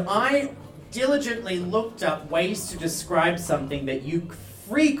 Okay, so I diligently looked up ways to describe something that you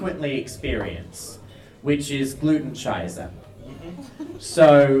frequently experience, which is Glutenschize.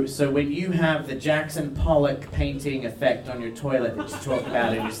 So when you have the Jackson Pollock painting effect on your toilet that you talk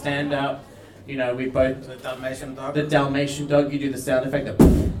about in your stand-up, you know, we both... The Dalmatian dog. The Dalmatian dog, you do the sound effect of...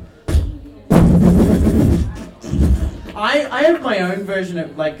 I have my own version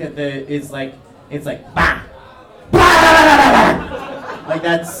of, like, it's like, bah! Bah! Like,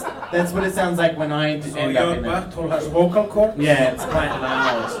 that's what it sounds like when I So end up in your that. butthole has vocal cords? Yeah, it's quite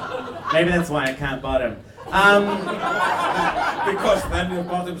loud. Maybe that's why I can't bottom. Because then your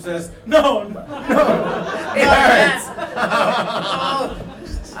bottom says, no, It hurts.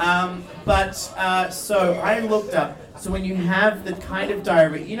 So I looked up. So when you have the kind of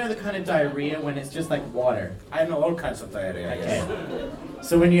diarrhea, you know the kind of diarrhea when it's just like water. I know all kinds of diarrhea, Okay. yes.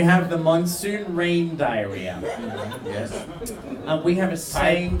 So when you have the monsoon rain diarrhea, Yes. we have a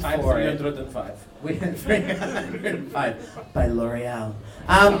saying Type for it. 305. We have 305 by L'Oreal.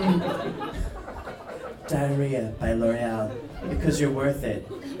 Diarrhea by L'Oreal, because you're worth it,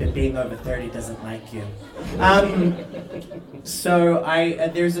 but being over 30 doesn't like you. So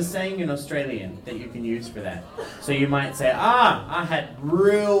there's a saying in Australian that you can use for that. So you might say, I had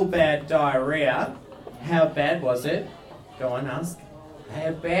real bad diarrhea. How bad was it? Go on, ask.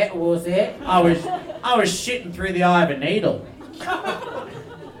 How bad was it? I was shitting through the eye of a needle.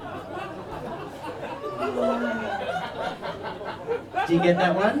 Do you get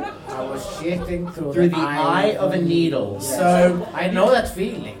that one? I was shitting Through the eye of a needle. Yes. So I know that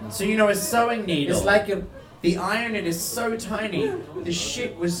feeling. So you know a sewing needle. It's like the eye on it is so tiny. The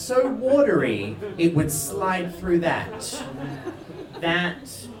shit was so watery, it would slide through that. That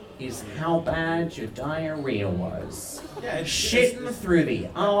is how bad your diarrhea was. Yeah, Shitting through the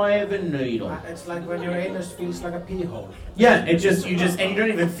eye of a needle. It's like when your anus feels like a pee hole. Yeah, and you don't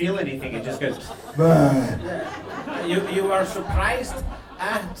even feel anything. It just goes. Yeah. You are surprised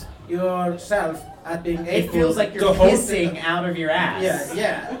at yourself at being able It feels like you're to hold pissing it. out of your ass.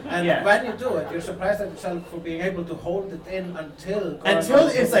 Yeah. And Yeah. when you do it, you're surprised at yourself for being able to hold it in until It's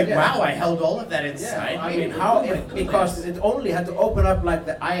like, yeah. wow, I held all of that inside. Yeah, I me. mean, how? Because it only had to open up like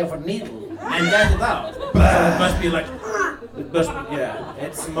the eye of a needle and get it out. So it must be like,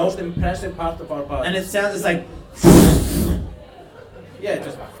 it's the most impressive part of our body. And it sounds it's like yeah, it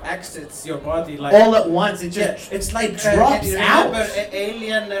just exits your body like all at once. It just it's like drops you out. remember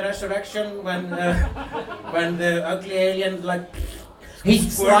Alien Resurrection when the ugly alien like He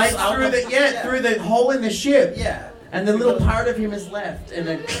squirts slides out through of- through the hole in the ship. Yeah. And the little part of him is left, and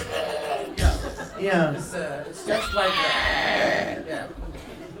then yeah. It's just like yeah.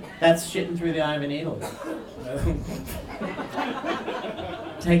 That's shitting through the eye of a needle.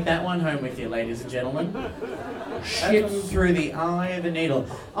 Take that one home with you, ladies and gentlemen. Shitting through the eye of a needle.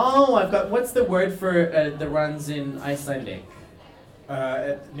 Oh, I've got. What's the word for the runs in Icelandic?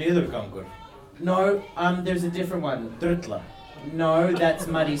 Niðurgangur. No, there's a different one. Drulla. No, that's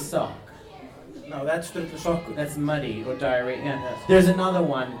muddy sock. No, that's drulla. That's muddy or diarrhea. Yeah. Yes. There's another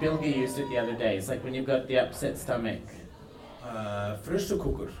one. Bilge used it the other day. It's like when you've got the upset stomach.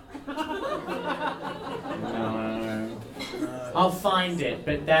 Frusukúkur. No. I'll find it,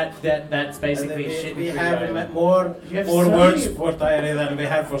 but that's basically shit. We have more have more so words many- for diarrhea than we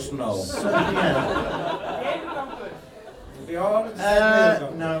have for snow. Yeah. We already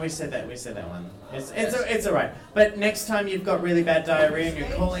said No, we said that one. It's alright. But next time you've got really bad diarrhea and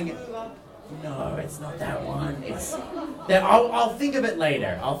you're calling it. No, it's not that one. It's that. I'll think of it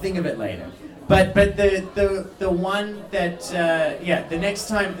later. But the one that the next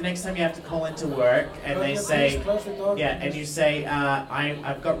time you have to call into work and they say and you say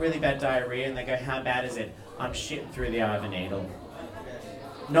I've got really bad diarrhea and they go, how bad is it? I'm shitting through the eye of a needle.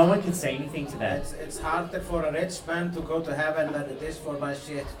 No one can say anything to that. It's harder for a rich man to go to heaven than it is for my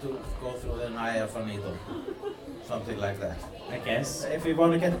shit to go through the eye of a needle. Something like that. I guess. If you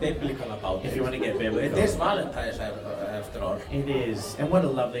want to get biblical about it. If you want to get biblical. It is Valentine's after all. It is. And what a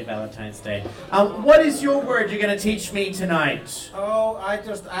lovely Valentine's Day. What is your word you're going to teach me tonight? Oh, I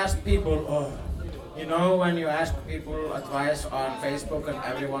just ask people, you know when you ask people advice on Facebook and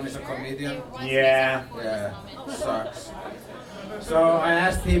everyone is a comedian? Yeah. Yeah, sucks. So I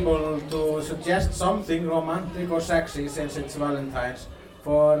asked people to suggest something romantic or sexy since it's Valentine's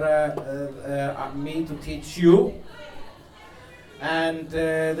for me to teach you. And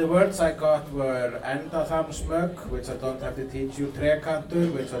the words I got were endathamsmök, which I don't have to teach you,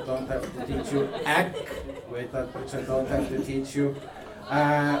 trekantur, which I don't have to teach you, egg, which I don't have to teach you,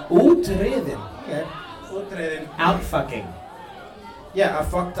 útriðin. Okay. Útriðin. Out fucking. Yeah, I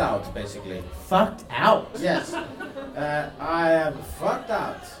fucked out, basically. Fucked out? Yes. I am fucked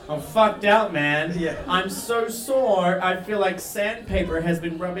out. I'm fucked out, man. Yeah. I'm so sore, I feel like sandpaper has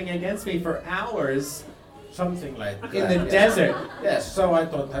been rubbing against me for hours. Something like that. In the yes. desert. Yes, so I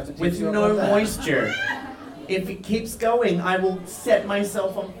don't have to teach with you no about that. moisture. If it keeps going, I will set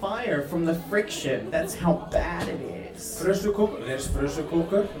myself on fire from the friction. That's how bad it is. Frusukúkur, there's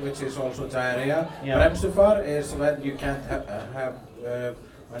frusukúkur, which is also diarrhea. Yeah. Bremsufar is when you can't have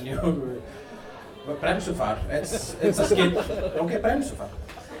when you bremsufar. It's a skip. Okay, bremsufar.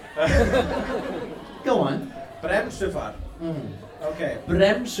 Go on. Bremsufar. Okay.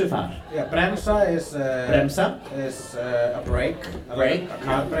 Bremsufar. Yeah, bremsa is Bremsa is a brake. Brake. A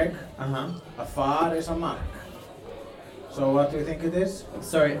car brake. Uh-huh. A far is a mark. So what do you think it is?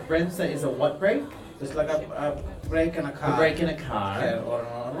 Sorry, bremsa is a what brake? It's like a brake in a car. A brake in a car. Yeah,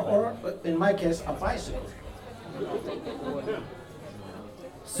 or in my case, a bicycle.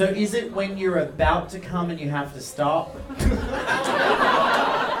 So is it when you're about to come and you have to stop?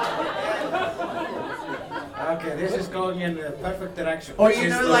 Okay, this is going in the perfect direction. Or This you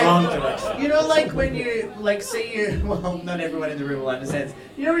is know, the wrong direction. like, you know, like when you, like, say you, well, not everyone in the room will understand.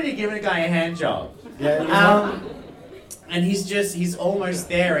 You know when you're giving a guy a hand job, Yeah. and he's almost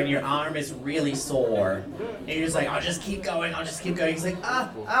there, and your arm is really sore, and you're just like, I'll just keep going. He's like,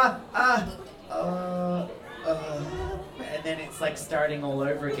 and then it's like starting all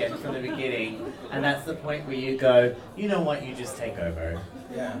over again from the beginning, and that's the point where you go, you know what, you just take over.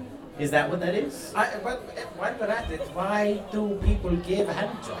 Yeah. Is that what that is? But while we're at it, why do people give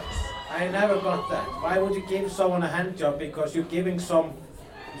hand jobs? I never got that. Why would you give someone a hand job? Because you're giving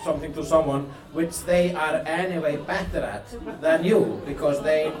something to someone which they are anyway better at than you, because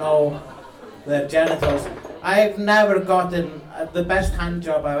they know their genitals. I've never gotten, the best hand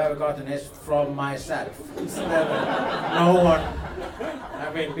job I've ever gotten is from myself. It's never, no one.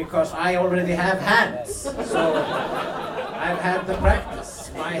 I mean, because I already have hands, so I've had the practice.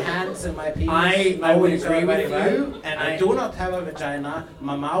 My hands and my penis. I would each other agree very with well. you, and I do not have a vagina.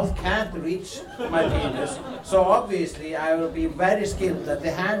 My mouth can't reach my penis, so obviously I will be very skilled at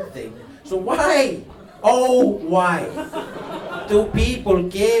the hand thing. So why? Oh, why do people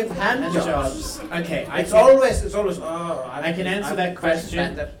give hand jobs? Okay, It's always. Oh, I can answer that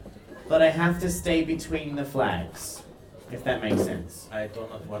question, but I have to stay between the flags, if that makes sense. I don't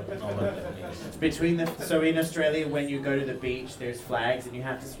know what that means. Between the, so in Australia, when you go to the beach, there's flags, and you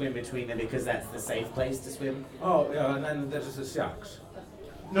have to swim between them because that's the safe place to swim. Oh, yeah, and then there's the sharks.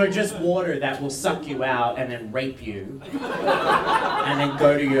 No, just water that will suck you out and then rape you, and then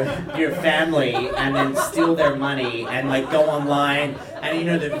go to your family and then steal their money and like go online and you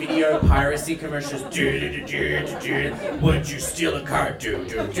know the video piracy commercials. Would you steal a car?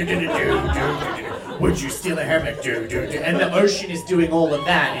 Would you steal a helmet? And the ocean is doing all of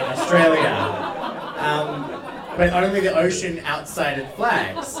that in Australia. But only the ocean outside of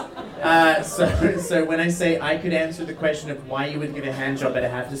flags. So when I say I could answer the question of why you would get a hand job but I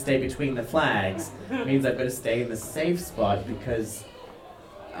have to stay between the flags, it means I've got to stay in the safe spot because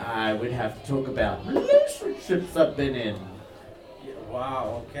I would have to talk about relationships I've been in.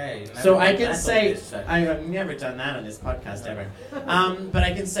 Wow, okay. So I can say, I've never done that on this podcast ever, but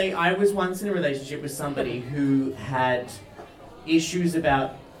I can say I was once in a relationship with somebody who had issues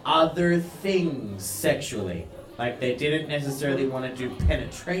about other things sexually. Like they didn't necessarily want to do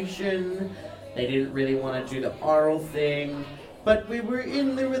penetration, they didn't really want to do the oral thing, but we were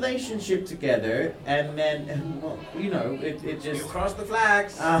in the relationship together, and then, well, you know, it just... You crossed the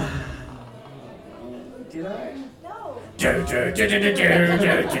flags. Did I? No.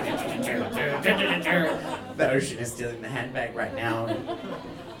 The ocean is still in the handbag right now,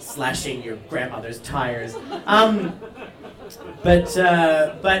 slashing your grandmother's tires. But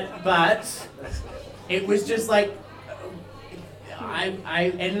it was just like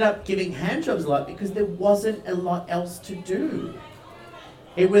I ended up giving hand jobs a lot because there wasn't a lot else to do.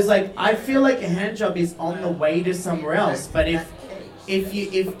 It was like I feel like a hand job is on the way to somewhere else, but if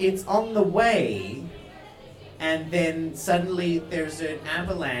it's on the way and then suddenly there's an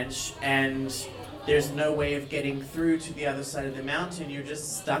avalanche and there's no way of getting through to the other side of the mountain, you're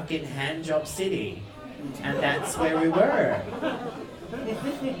just stuck in hand job city. And that's where we were.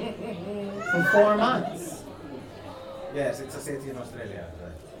 For 4 months. Yes, it's a city in Australia.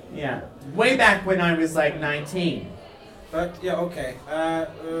 Right? Yeah. Way back when I was like 19. But yeah, okay. I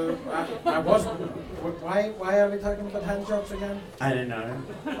was. Why are we talking about hand jobs again? I don't know.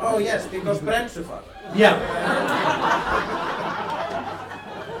 Oh yes, because bremsufall. Yeah.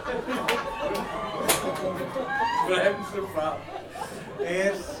 Bremsufall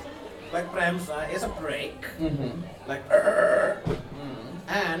is like bremsa is a brake, like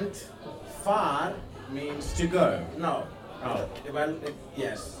and far means To go. no. Oh. Well,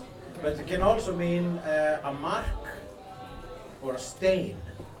 yes, but it can also mean a mark or a stain.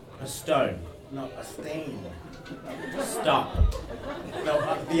 A stone. No, a stain. Stop.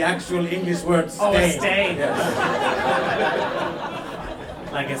 No, the actual English word stain. Oh, a stain. Yes.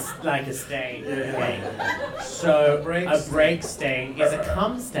 Like a stain. Yeah. Okay. So Brake a stain. brake stain is a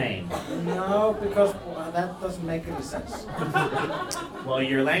cum stain. No, because that doesn't make any sense. Well,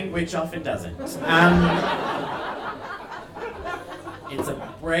 your language often doesn't. It's a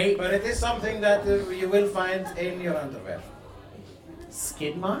brake. But it is something that you will find in your underwear.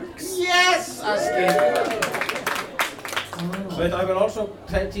 Skid marks? Yes, a skin. But I will also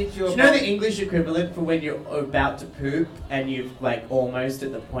teach you Do you know the English equivalent for when you're about to poop and you've like almost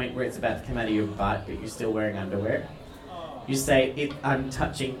at the point where it's about to come out of your butt but you're still wearing underwear? You say, I'm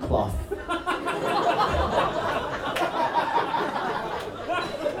touching cloth.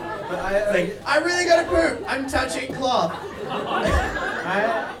 I really gotta poop, I'm touching cloth.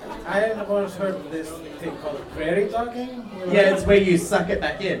 I have once heard of this thing called prairie dogging. Yeah, it's where you suck it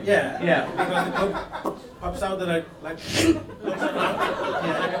back in. Yeah. Yeah. Because the poop pops out and like a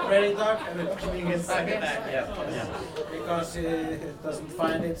prairie dog and it You can suck it back, yeah. because it doesn't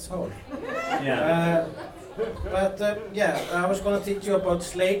find its hole. Yeah. But yeah, I was going to teach you about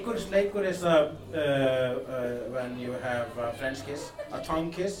sleikur. Sleikur is when you have a French kiss, a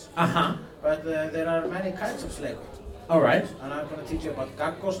tongue kiss. Uh-huh. But there are many kinds of sleikur. Alright. And I'm going to teach you about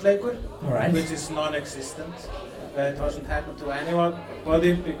gaggo sleikur, Alright. which is non-existent. It doesn't happen to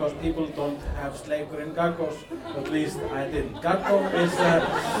anybody because people don't have sleikur in gaggos. At least I didn't. Gaggo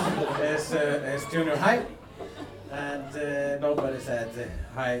is junior high, and nobody said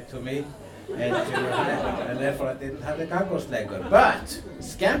hi to me in junior high, and therefore I didn't have the gaggo sleikur. But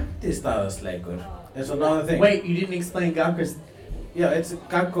skemmtistaðasleikur is another thing. Wait, you didn't explain Gaggo's Yeah,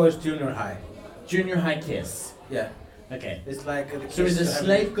 gaggo is junior high. junior high kiss. Yeah. Okay. It's like So is a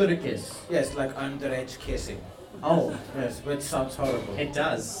slave good a kiss? Yes, like underage kissing. Oh, Yes, which sounds horrible. it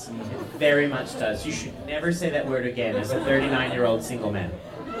does. It very much does. You should never say that word again as a 39-year-old single man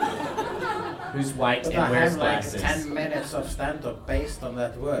who's white But and I wears have like glasses. 10 minutes of stand-up based on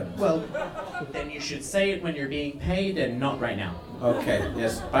that word. Well, then you should say it when you're being paid and not right now. Okay,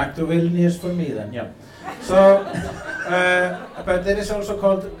 yes, back to Vilnius for me then. Yep. So, but it is also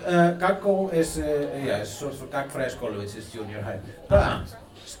called, gaggo is, it's sort of gagfræðskóli, which is junior high. But,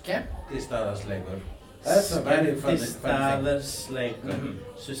 skemmtistaðasleikur, that's a very funny thing. Skemmtistaðasleikur.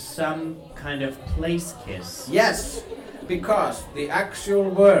 So some kind of place kiss. Yes, because the actual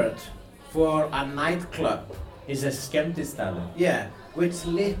word for a nightclub, Is a skemmtistaður. yeah, which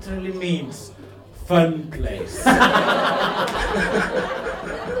literally means fun place.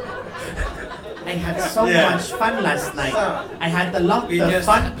 I had so Yeah. much fun last night. So, I had the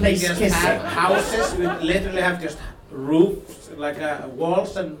fun place we just kissing. have houses, we literally have just roofs, like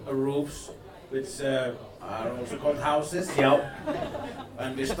walls and roofs, which are also called houses. Yep.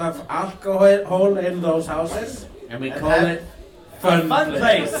 And we stuff alcohol in those houses. And we And call have it fun fun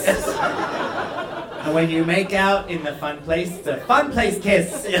place. place. And when you make out in the fun place, it's a fun place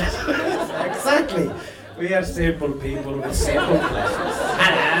kiss. Exactly. We are simple people with simple pleasures.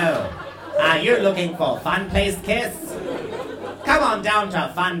 Hello. Are you looking for fun place kiss? Come on down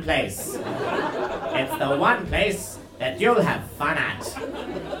to Fun Place. It's the one place that you'll have fun at.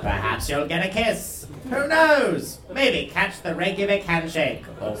 Perhaps you'll get a kiss. Who knows? Maybe catch the Reykjavik handshake,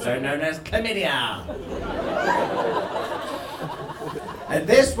 also known as chlamydia. And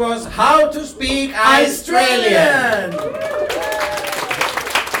this was How to Speak Australian.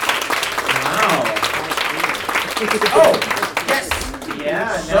 Wow. Oh, yes.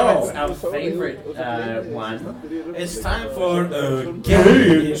 Yeah, So- now it's our favorite one. It's time for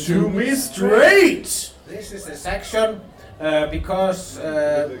Gay to me straight. This is a section because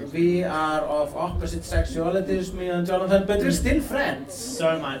we are of opposite sexualities, me and Jonathan, but we're still friends.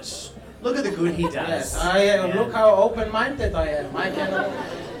 So much. Look at the good he does. Yes, Yeah. look how open-minded I am. I can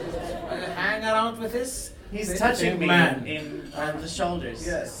hang around with this. He's this touching big me man. on the shoulders.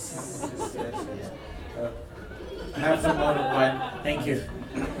 Yes. Have some more of wine. Thank you.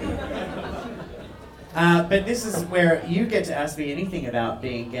 But this is where you get to ask me anything about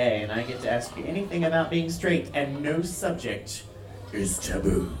being gay, and I get to ask you anything about being straight, and no subject is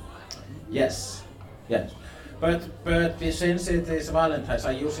taboo. Yes. Yes. But since it is Valentine's,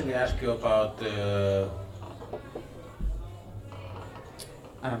 I usually ask you about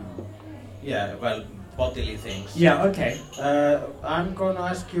bodily things. Yeah, okay. I'm gonna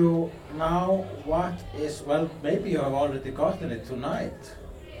ask you now maybe you have already gotten it tonight.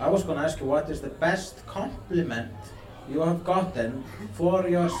 I was gonna ask you what is the best compliment you have gotten for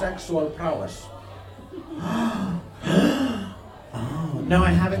your sexual prowess? Oh, no,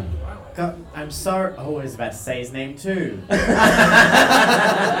 I haven't got, I'm sorry. Oh, I was about to say his name too.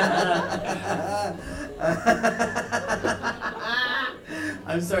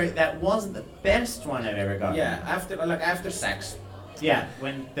 I'm sorry, that wasn't the best one I've ever gotten. Yeah, after sex. Yeah,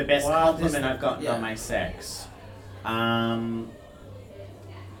 when the best compliment I've gotten on my sex.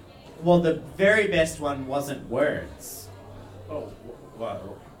 Well, the very best one wasn't words. Oh,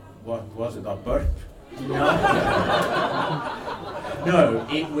 what was it, a burp? No. No,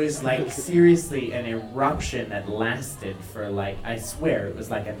 it was like seriously an eruption that lasted for like, I swear it was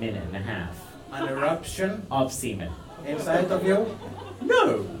like a minute and a half. An eruption? Of semen. Inside of you?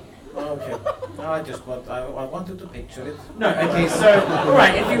 No. Okay. No, I wanted to picture it. No, okay, so,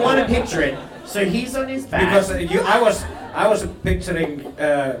 alright, if you want to picture it, so he's on his back. Because I was picturing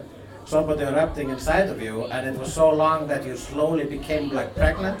somebody erupting inside of you, and it was so long that you slowly became like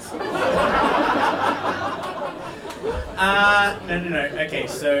pregnant. No. Okay,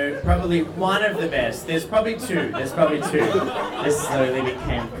 so probably one of the best. There's probably two. This slowly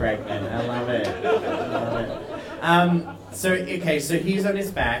became pregnant. I love it. So he's on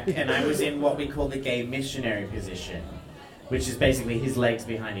his back, and I was in what we call the gay missionary position, which is basically his legs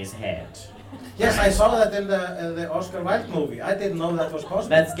behind his head. Yes, I saw that in the Oscar Wilde movie. I didn't know that was possible.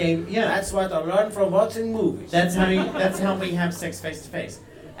 That's gay. Yeah, that's what I learned from watching movies. That's how we have sex face to face.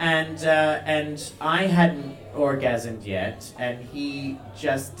 And I hadn't orgasmed yet, and he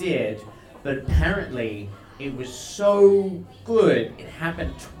just did. But apparently, it was so good. It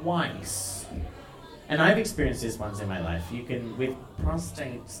happened twice. And I've experienced this once in my life. You can, with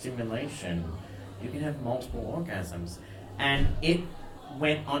prostate stimulation, you can have multiple orgasms. And it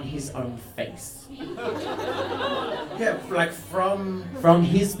went on his own face. Yeah, like from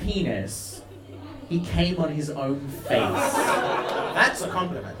his penis, he came on his own face. That's a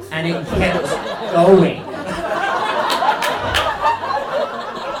compliment. And it kept going.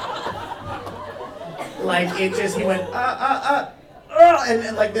 Like it just, he went,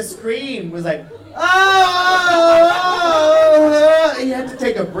 and like the scream was like, he had to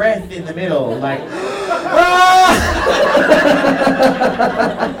take a breath in the middle, like,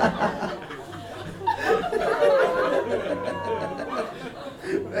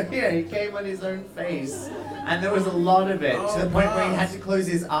 yeah, he came on his own face, and there was a lot of it, to the point where he had to close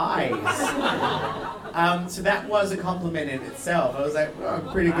his eyes. So that was a compliment in itself. I was like, oh, I'm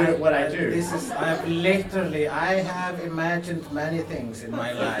pretty good at what I do. I have imagined many things in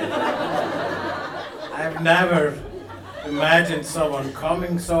my life. I've never imagined someone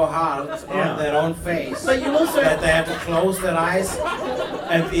coming so hard on their own face, but you also that they have to close their eyes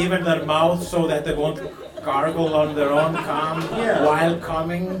and even their mouth so that they won't gargle on their own cum while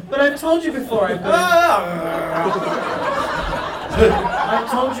coming. But I've told you before, I've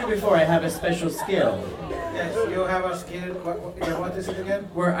told you before I have a special skill. Yes, you have a skill. What is it again?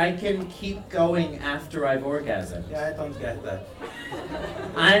 Where I can keep going after I've orgasmed. Yeah, I don't get that.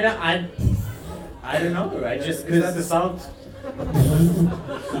 I don't know. I just is that the sound?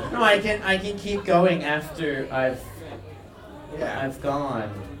 No, I can keep going after I've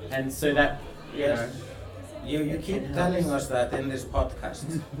gone, and so that you keep telling us that in this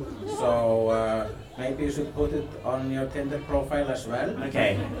podcast. So maybe you should put it on your Tinder profile as well.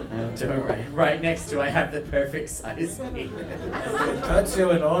 Okay, I'll do it right next to I have the perfect size penis. It touch you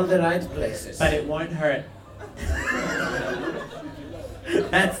in all the right places. But it won't hurt.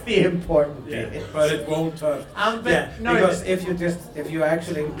 That's the important thing. Yeah, but it won't hurt. Because if you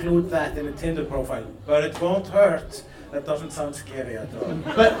actually include that in a Tinder profile, but it won't hurt, that doesn't sound scary at all.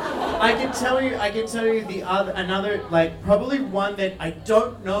 But I can tell you another, like, probably one that I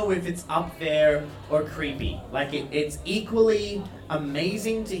don't know if it's up there or creepy. Like it's equally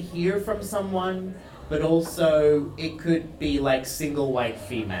amazing to hear from someone, but also it could be like single white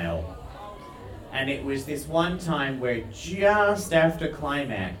female. And it was this one time where just after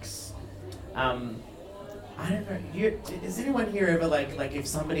climax, I don't know, does anyone here ever like if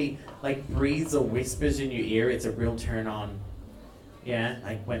somebody like breathes or whispers in your ear, it's a real turn on? Yeah,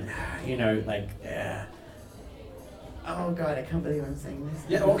 like when, oh God, I can't believe I'm saying this.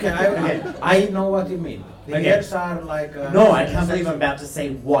 Yeah, okay, I know what you mean. The ears are like... no, I can't believe I'm about to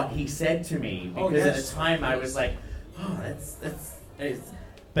say what he said to me, because at the time I was like, oh, that's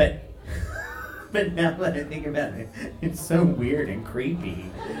but... But now that I think about it, it's so weird and creepy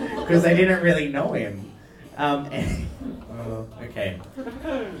because I didn't really know him. Okay.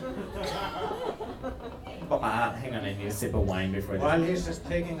 Hang on, I need a sip of wine before this. While he's just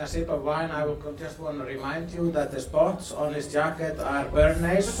taking a sip of wine, I will just want to remind you that the spots on his jacket are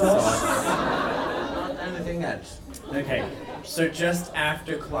Bernaise sauce, not anything else. Okay, so just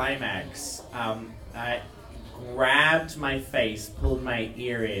after climax, I grabbed my face, pulled my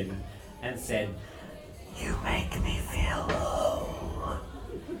ear in, and said, "You make me feel whole."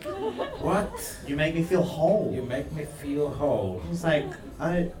 What? You make me feel whole. You make me feel whole. It's like,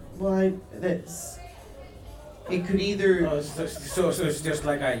 that's... It could either... Oh, so it's just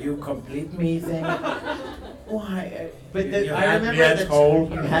like a you complete me thing? Why? But I remember that whole.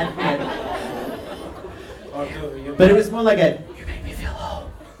 You had me at... You But it was more like a, you make me feel whole.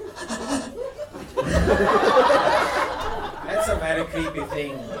 That's a very creepy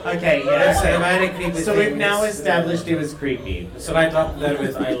thing. Okay, yeah. That's a very creepy thing. So we've now established it was creepy. So right up there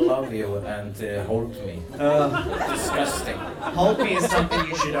with I love you and hold me. Disgusting. Hold me is something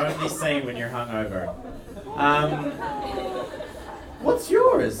you should only say when you're hungover. What's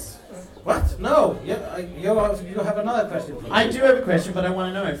yours? What? No. You have another question for me. I do have a question, but I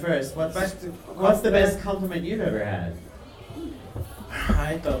want to know first. What's the best compliment you've ever had?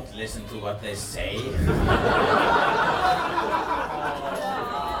 I don't listen to what they say.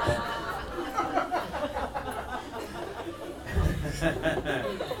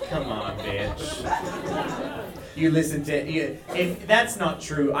 Come on, bitch. You listen to... if that's not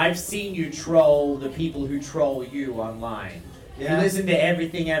true, I've seen you troll the people who troll you online. Yeah. You listen to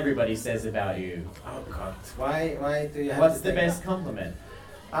everything everybody says about you. Oh God! Why do you have What's to the best compliment?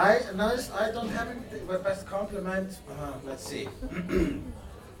 I don't have anything. The best compliment. Let's see.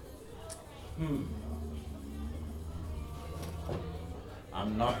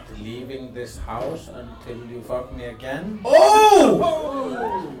 I'm not leaving this house until you fuck me again.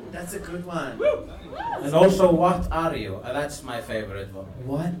 Oh! That's a good one. And also, what are you? That's my favorite one.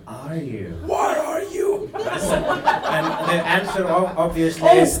 What are you? What are you? And the answer obviously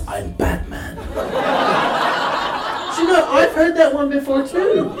is, I'm Batman. You know, I've heard that one before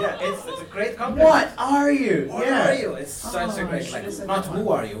too. Yeah, it's a great compliment. What are you? What are you? It's such a great, like, not who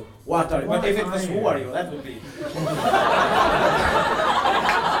are you, what are you? But if it was who are you, that would be...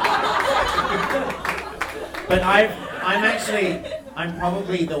 But I'm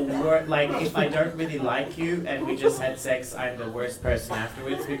probably the worst, like, if I don't really like you and we just had sex, I'm the worst person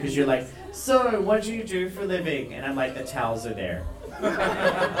afterwards because you're like, so, what do you do for a living? And I'm like, the towels are there.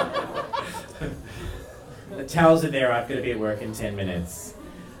 The towels are there, I've got to be at work in 10 minutes.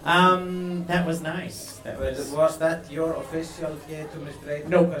 That was nice. Was that your official Gay to Mr.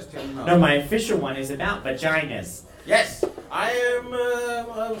 No. question? No, my official one is about vaginas. Yes, I am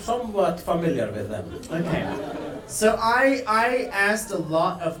somewhat familiar with them. Okay. So I asked a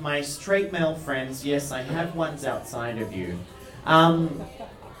lot of my straight male friends, yes, I have ones outside of you,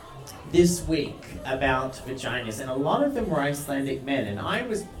 this week about vaginas, and a lot of them were Icelandic men, and I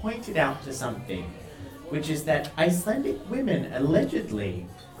was pointed out to something, which is that Icelandic women allegedly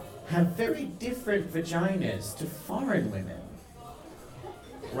have very different vaginas to foreign women.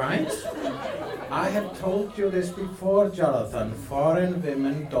 Right? I have told you this before, Jonathan. Foreign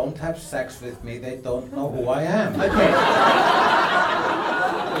women don't have sex with me. They don't know who I am. Okay.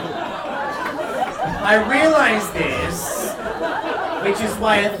 I realize this, which is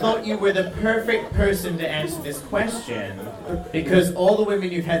why I thought you were the perfect person to answer this question, because all the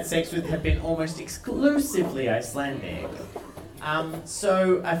women you've had sex with have been almost exclusively Icelandic.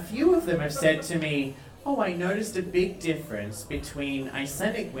 So a few of them have said to me, oh, I noticed a big difference between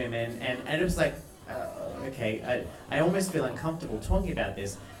Icelandic women and it was like, okay, I almost feel uncomfortable talking about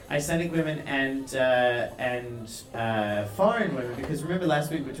this. Icelandic women and foreign women, because remember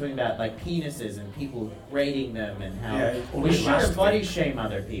last week we were talking about like penises and people rating them and how we shouldn't body shame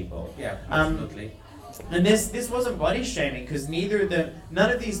other people. Yeah, absolutely. And this wasn't body shaming because none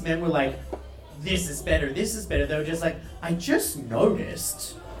of these men were like, this is better, this is better. They were just like, I just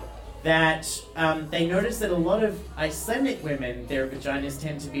noticed that they noticed that a lot of Icelandic women, their vaginas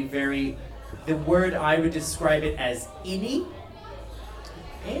tend to be very, the word I would describe it as inny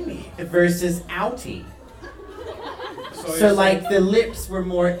versus outy. So like the lips were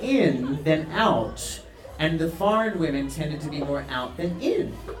more in than out, and the foreign women tended to be more out than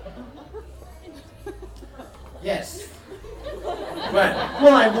in. Yes.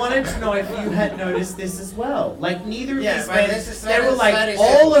 Well, I wanted to know if you had noticed this as well. Like neither of these men, they were like,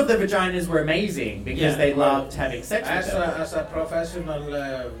 all of the vaginas were amazing because they loved having sex with them. As a professional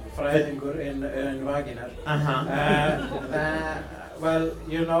fræðingur in vaginar. Uh-huh. Well,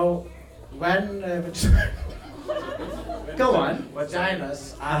 you know, when Go on.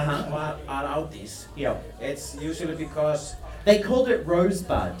 vaginas are outies, Yeah. it's usually because They called it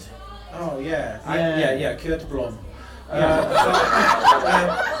rosebud. oh yeah, Yeah. kjötblom.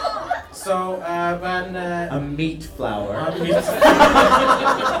 When A meat flower.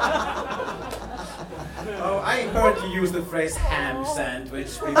 oh, I heard you use the phrase ham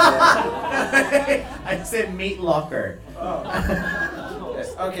sandwich before. I said meat locker. Oh.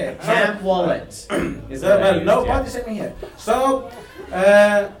 Yes, okay. Ham wallet. Is what I Well, used, nobody's yeah. in here.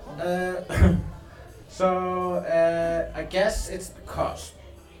 I guess it's because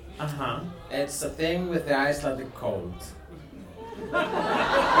Uh-huh. it's a thing with the Icelandic cold.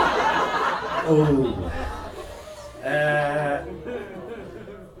 Oh.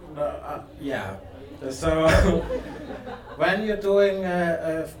 Yeah. So when you're doing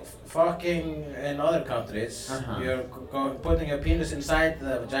fucking in other countries, you're putting your penis inside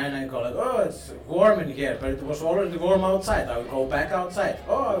the vagina and go like, oh, it's warm in here, but it was already warm outside. I will go back outside.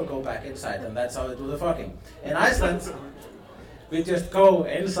 Oh, I will go back inside, and that's how they do the fucking. In Iceland, we just go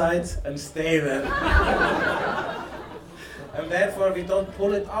inside and stay there. And therefore we don't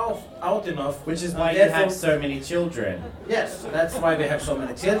pull it out enough. Which is why you have so many children. Yes, that's why we have so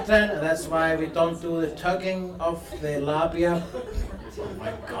many children, and that's why we don't do the tugging of the labia. Oh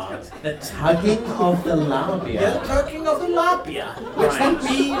my god. The tugging of the labia. The tugging of the labia, which Right. will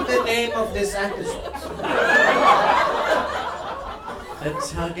be the name of this episode. The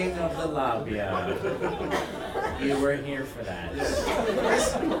tugging of the labia. You were here for that.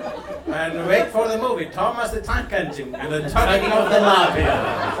 And wait for the movie, Thomas the Tank Engine and the Tugging of the labia.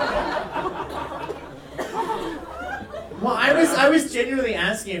 Well, I was genuinely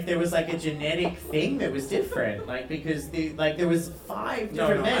asking if there was like a genetic thing that was different, like because there was 5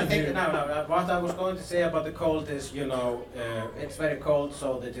 different men. No. What I was going to say about the cold is, you know, it's very cold,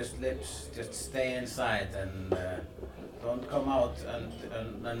 so the lips just stay inside and don't come out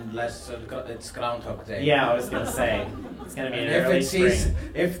unless it's Groundhog Day. Yeah, I was gonna say it's gonna be an If early it sees, spring.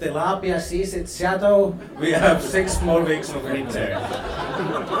 if the labia sees its shadow, we have 6 more weeks of winter.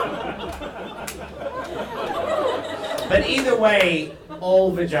 But either way,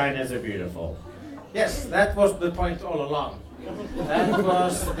 all vaginas are beautiful. Yes, that was the point all along. That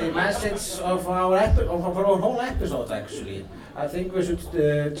was the message of our whole episode, actually. I think we should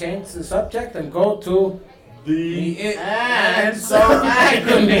change the subject and go to the ants of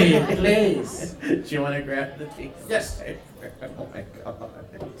agony, please. Do you want to grab the piece? Yes. Oh my god.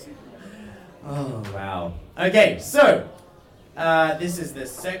 Oh wow. Okay, so this is the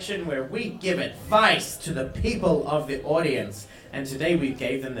section where we give advice to the people of the audience, and today we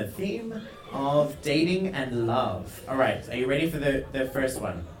gave them the theme of dating and love. All right, are you ready for the first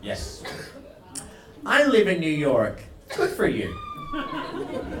one? Yes. I live in New York. Good for you.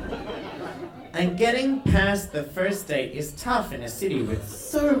 And getting past the first date is tough in a city with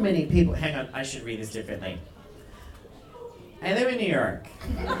so many people. Hang on, I should read this differently. I live in New York.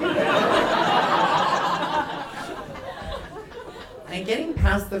 And getting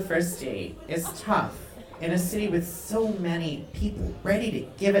past the first date is tough in a city with so many people ready to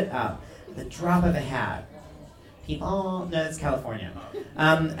give it up at the drop of a hat. People, no, it's California.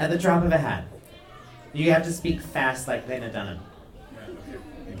 At the drop of a hat. You have to speak fast like Lena Dunham.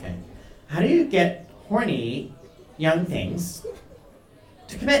 Okay. How do you get horny young things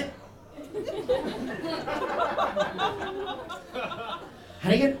to commit? How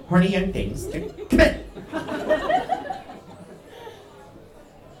do you get horny young things to commit?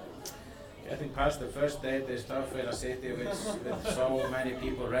 Getting past the first date is tough in a city with so many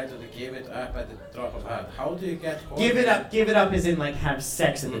people ready to give it up at the drop of a hat. How do you get horny? Give it up as in like have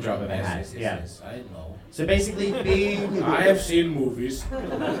sex at the drop of a hat. Yes, I know. So basically being... I have seen movies.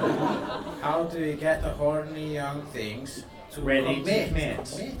 How do you get the horny young things to Ready to commit? commit.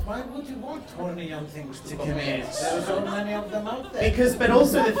 Why would you want horny young things to commit? There are so many of them out there. But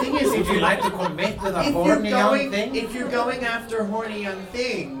also the thing is, If you like to commit with a if horny young thing, if you're going after horny young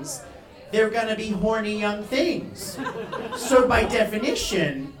things, they're gonna be horny young things. So by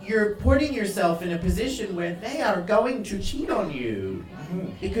definition, you're putting yourself in a position where they are going to cheat on you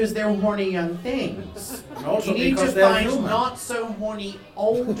because they're horny young things. and also You need to because they're find human. not so horny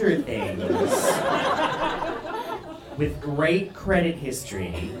older things with great credit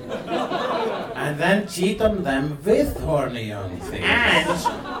history. And then cheat on them with horny young things.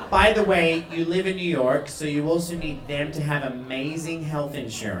 And, by the way, you live in New York, so you also need them to have amazing health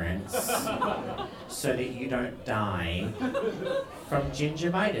insurance so that you don't die from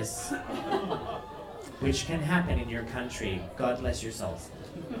gingivitis, which can happen in your country. God bless your souls.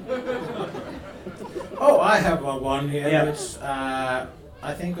 Oh, I have one here, Yeah. which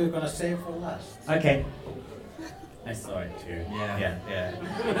I think we're gonna save for last. Okay. I saw it too. Yeah.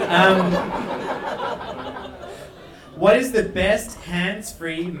 What is the best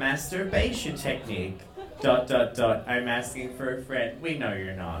hands-free masturbation technique? ... I'm asking for a friend. We know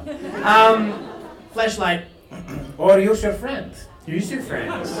you're not. Fleshlight. Or use your friend. Use your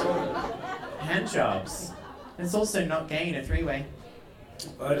friend. Hand jobs. It's also not gay in a three-way.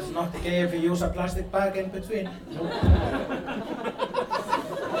 Or it's not gay if you use a plastic bag in between.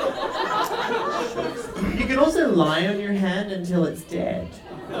 You can also lie on your hand until it's dead.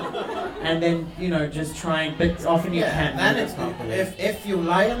 And then, just try and, but often you can't. Then it's not. If you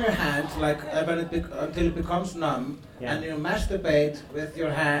lie on your hand, like until it becomes numb, and you masturbate with your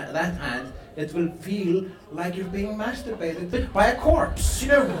that hand, it will feel like you're being masturbated by a corpse.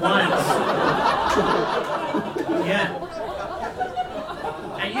 Once. Yeah.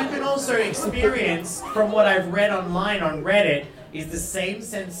 And you can also experience, from what I've read online on Reddit, is the same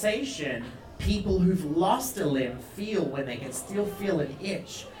sensation people who've lost a limb feel when they can still feel an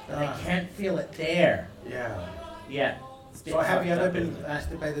itch, but they can't feel it there. Yeah. Yeah. So have you ever been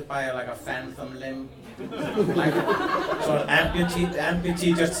masturbated by a phantom limb? So an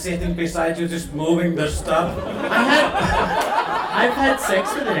amputee just sitting beside you, just moving their stuff? I've had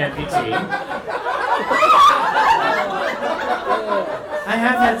sex with an amputee. I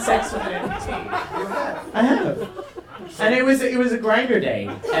have had sex with an amputee. You have? I have. And it was a grinder date,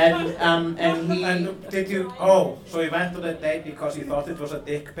 and he. And did you? Oh, so you went to that date because you thought it was a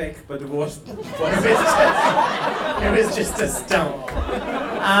dick pic, but it wasn't. It was just a stump.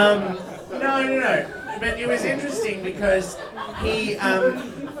 No. But it was interesting because he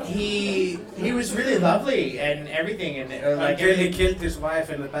was really lovely and everything, and until he killed his wife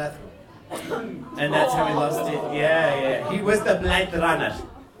in the bathroom. And that's how he lost it. Yeah. He was the Blade Runner.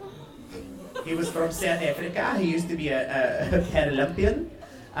 He was from South Africa. He used to be a Paralympian.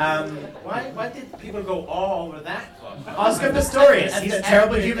 Why did people go all over that one? Oscar Pistorius. He's a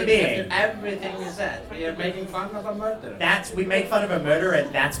terrible human being. Everything is that. We are making fun of a murderer. We make fun of a murderer,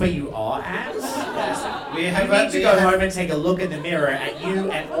 and that's where you are at? Yes. You need to go home and take a look in the mirror at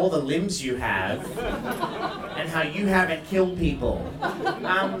you and all the limbs you have, and how you haven't killed people.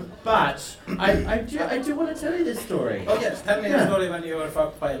 But I do want to tell you this story. Oh yes, tell me the story when you were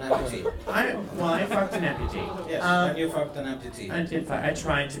fucked by an amputee. I fucked an amputee. Yes, when you fucked an amputee. I did. I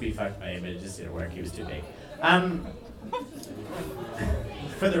tried to be fucked by him, but it just didn't work. He was too big.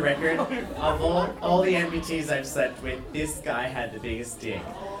 For the record, of all the amputees I've slept with, this guy had the biggest dick.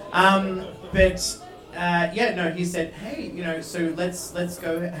 He said, hey, so let's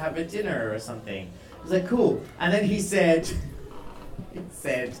go have a dinner or something. I was like, cool. And then he said,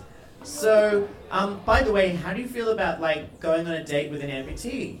 so, by the way, how do you feel about going on a date with an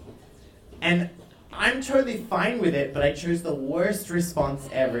amputee? And I'm totally fine with it, but I chose the worst response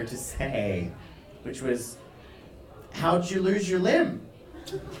ever to say, which was, how'd you lose your limb?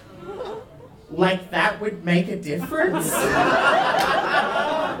 That would make a difference?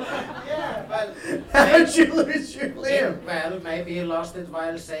 Yeah, but how'd you lose your limb? Well, maybe you lost it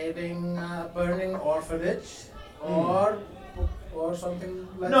while saving a burning orphanage, or something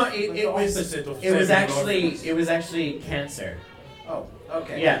like that. No, it was actually cancer. Oh,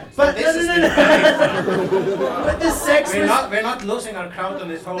 okay. Yeah, so but no. But the sex we're not losing our crowd on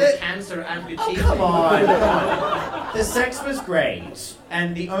this whole cancer amputee. Oh, come on. The sex was great,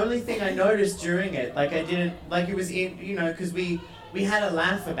 and the only thing I noticed during it, it was because we had a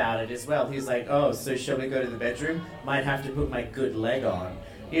laugh about it as well. He's like, oh, so shall we go to the bedroom? Might have to put my good leg on.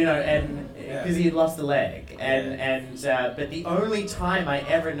 And because he had lost a leg, but the only time I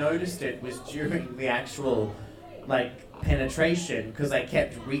ever noticed it was during the actual, penetration, because I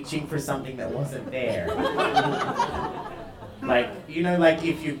kept reaching for something that wasn't there.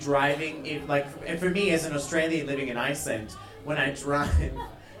 If you're driving, and for me as an Australian living in Iceland, when I drive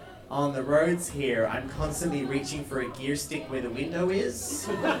on the roads here, I'm constantly reaching for a gear stick where the window is.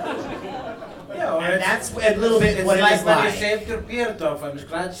 And that's a little bit what it was when you shaved your beard off and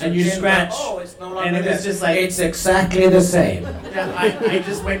scratched and you scratch. Oh, it's no longer and it was just like... It's exactly the same. I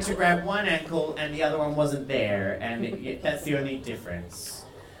just went to grab one ankle and the other one wasn't there, and that's the only difference.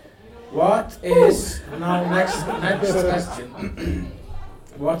 What is... Now, next question.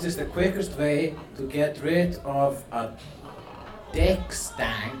 What is the quickest way to get rid of a dick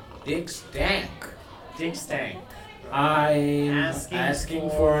stank? I'm asking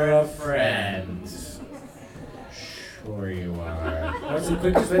for a friend. Sure you are. What's the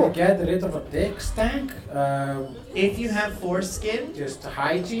quickest way to get rid of a dick stank? If you have foreskin, just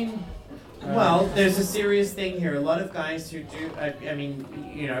hygiene. Well, there's a serious thing here. A lot of guys who do,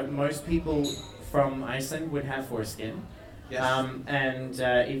 most people from Iceland would have foreskin. Yes. And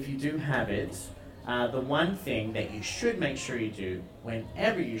if you do have it, the one thing that you should make sure you do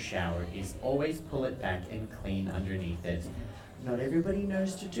whenever you shower is always pull it back and clean underneath it. Not everybody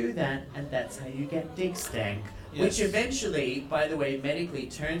knows to do that, and that's how you get dick stank, which eventually, by the way, medically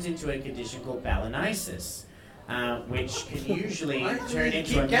turns into a condition called balanitis, which can usually turn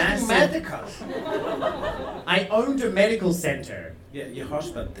into a massive... medical. I owned a medical center. Yeah, your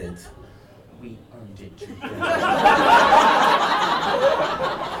husband did. We owned it together.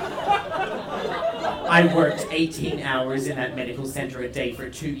 I worked 18 hours in that medical center a day for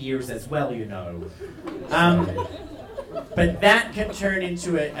 2 years as well, you know. But that can turn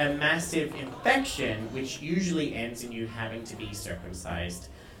into a massive infection, which usually ends in you having to be circumcised.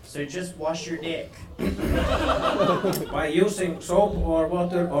 So just wash your dick. By using soap or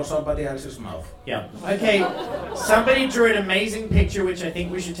water or somebody else's mouth. Yeah. Okay, somebody drew an amazing picture, which I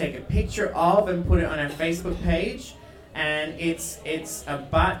think we should take a picture of and put it on our Facebook page. And it's a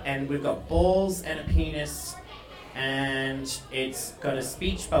butt, and we've got balls and a penis, and it's got a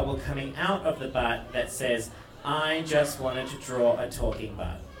speech bubble coming out of the butt that says, "I just wanted to draw a talking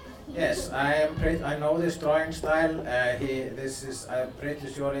butt." Yes, I know this drawing style. I'm pretty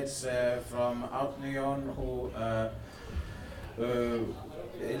sure it's from Árni Jón, who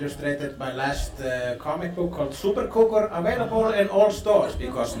illustrated my last comic book called Super Cougar, available in all stores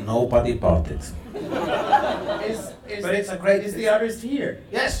because nobody bought it. But it's a great. Is the artist here?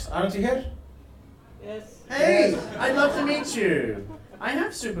 Yes, aren't you here? Yes. Hey, I'd love to meet you. I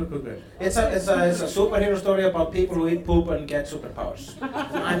have Super Cougar. It's a superhero story about people who eat poop and get superpowers.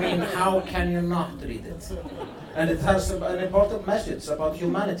 I mean, how can you not read it? And it has an important message about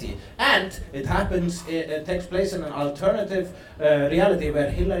humanity. And it happens, it takes place in an alternative reality where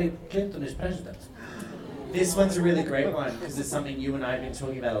Hillary Clinton is president. This one's a really great one because it's something you and I have been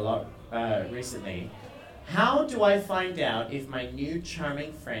talking about a lot recently. How do I find out if my new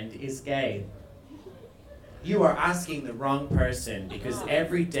charming friend is gay? You are asking the wrong person, because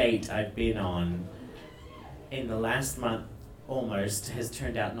every date I've been on in the last month almost has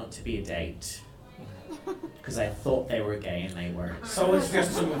turned out not to be a date. Because I thought they were gay and they weren't. So it's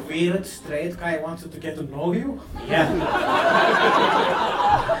just some weird straight guy wanted to get to know you? Yeah.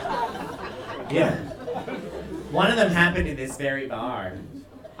 Yeah. One of them happened in this very bar.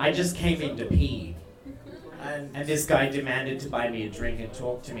 I just came in to pee. And this guy demanded to buy me a drink and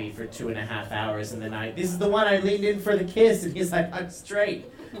talk to me for 2.5 hours, and then this is the one I leaned in for the kiss, and he's like, "I'm straight."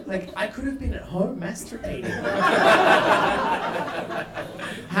 Like, I could have been at home masturbating.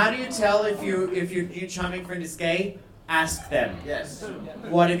 How do you tell if your new charming friend is gay? Ask them. Yes.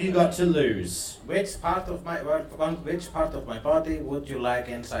 What have you got to lose? Which part of my body would you like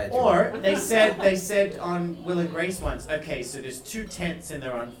inside you? Or they said on Will and Grace once, okay, so there's 2 tents and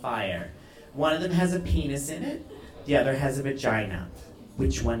they're on fire. One of them has a penis in it, the other has a vagina.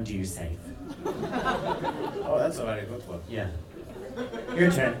 Which one do you save? Oh, that's a very good one. Yeah.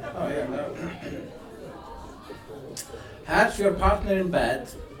 Your turn. Oh, yeah. Has your partner in bed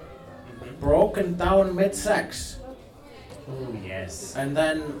broken down mid-sex? Oh, yes. And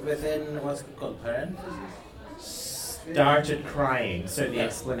then within, what's it called, parentheses? Started crying, so the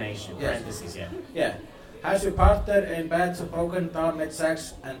explanation, Yes. parentheses, yeah. Yeah. Has your partner in bed broken down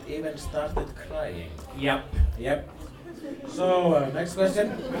mid-sex and even started crying? Yep. Yep. So, next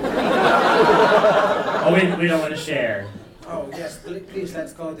question. Oh, we don't want to share. Oh, yes, please,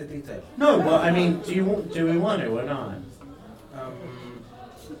 let's go into detail. No, well, I mean, do we want to or not?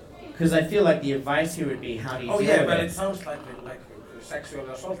 Because I feel like the advice here would be, how do you Oh, deal yeah, with but it? it sounds like sexual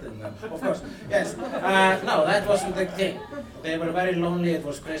assaulting them, of course. Yes. No, that wasn't the thing. They were very lonely, it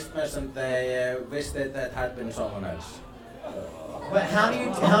was Christmas, and they wished that it had been someone else. But how did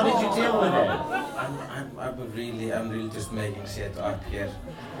you deal with it? I'm really just making shit up here.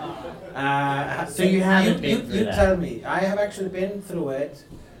 So you haven't been through You that? tell me. I have actually been through it,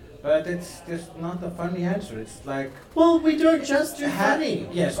 but it's just not a funny answer. It's like... Well, we don't just do funny.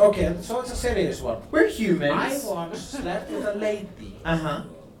 Yes, okay, so it's a serious one. We're humans. I once slept with a lady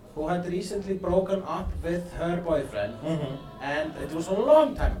who had recently broken up with her boyfriend, and it was a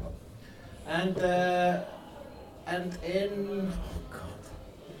long time ago. And in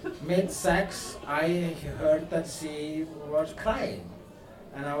mid-sex, I heard that she was crying,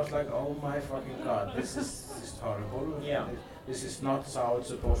 and I was like, "Oh my fucking god, this is horrible. Yeah. This is not how it's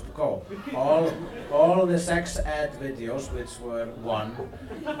supposed to go." All the sex ed videos, which were one,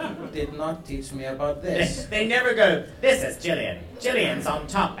 did not teach me about this. They never go, "This is Jillian. Jillian's on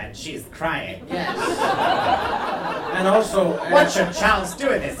top and she's crying." Yes. And also... What should Charles do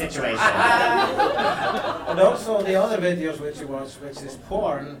in this situation? And also the other videos which is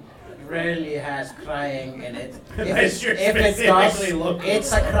porn, really has crying in it. Unless you're if it specifically does, looking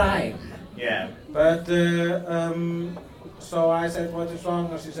it's a crime. Yeah. But, so I said, what is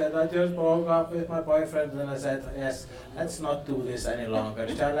wrong? And she said, I just broke up with my boyfriend. And I said, yes, let's not do this any longer.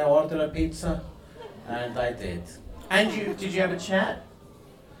 Shall I order a pizza? And I did. And did you have a chat?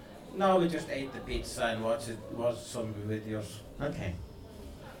 No, we just ate the pizza and watched some videos. Okay.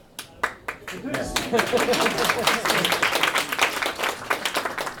 Yes.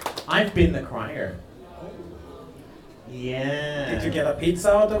 I've been the crier. Yeah. Did you get a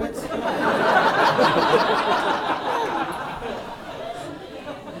pizza out of it?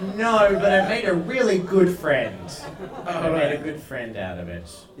 No, but I made a really good friend. I made a good friend out of it.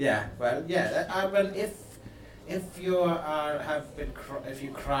 Yeah, well, yeah. I mean, if you if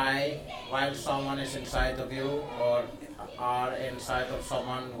you cry while someone is inside of you, or are inside of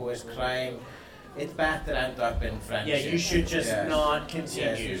someone who is crying, it's better end up in friendship. Yeah, you should just not continue.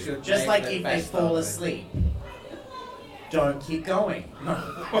 Yes, you should just make like the if they best fall of it. asleep. Don't keep going.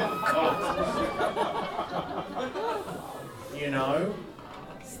 You know?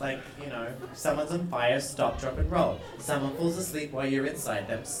 It's like, you know, someone's on fire, stop, drop, and roll. Someone falls asleep while you're inside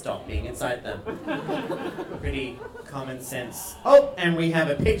them, stop being inside them. Pretty common sense. Oh, and we have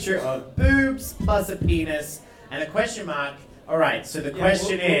a picture of boobs plus a penis and a question mark. Alright, so the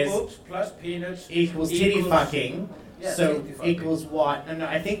question is, boobs plus penis equals titty fucking. Yeah, So titty fucking. equals what? No,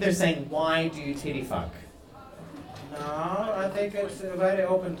 I think they're saying, why do you titty fuck? No, I think it's very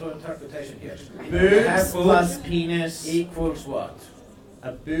open to interpretation here. Boobs plus penis equals what?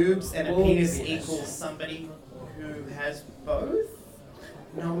 A boobs and a Boob penis penis. equals somebody who has both?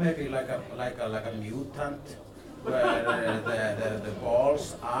 No, maybe like a mutant where the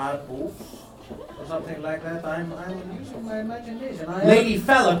balls are boobs or something like that. I'm using my imagination. Lady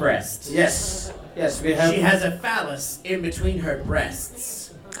Fella breast. Yes, we have. She has a phallus in between her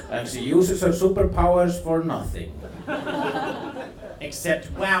breasts. And she uses her superpowers for nothing.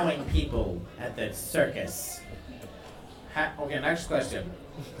 Except wowing people at the circus. Okay, next question.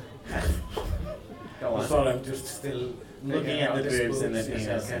 Go on. Sorry, I'm just still Looking at the boobs and the yes,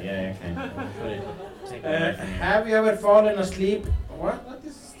 penis. okay. Yeah, okay. Put it. Take it away from you. Have you ever fallen asleep? What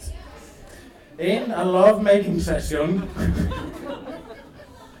is this? In a love-making session?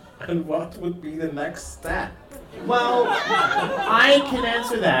 And what would be the next step? Well, I can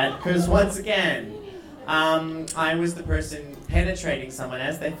answer that because once again, I was the person penetrating someone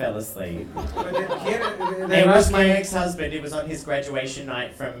as they fell asleep. It was my ex-husband. It was on his graduation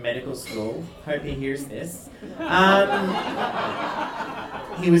night from medical school. Hope he hears this.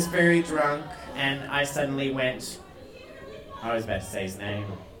 He was very drunk, and I suddenly went. I was about to say his name.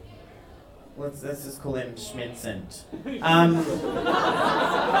 Let's just call him Schmincent.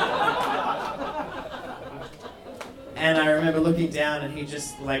 And I remember looking down, and he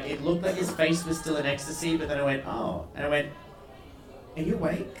just, like, it looked like his face was still in ecstasy, but then I went, oh. And I went, are you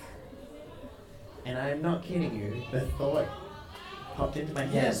awake? And I'm not kidding you. The thought popped into my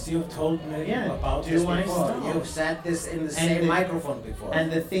head. Yes, you've told me Yeah, about do this I before. stop? You've said this in the And same the- microphone before.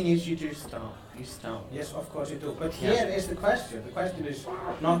 And the thing is, you do stop. You stop. Yes, of course you do. But Yeah. here is the question. The question is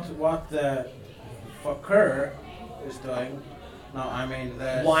not what the fucker is doing. No, I mean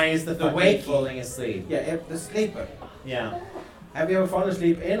the... Why is the fucking wakey. falling asleep? Yeah, if the sleeper. Yeah. Have you ever fallen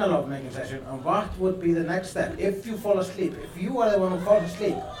asleep in a love-making session? And what would be the next step? If you fall asleep, if you are the one who falls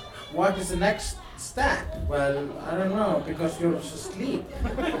asleep, what is the next step? Well, I don't know, because you're asleep.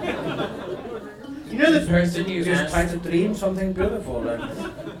 You know the person You you just try asked... to dream something beautiful and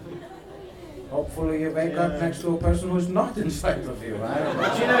hopefully you wake up Yeah. next to a person who's not inside of you. I don't know.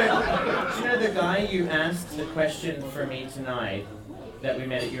 Do you know the guy you asked the question for me tonight that we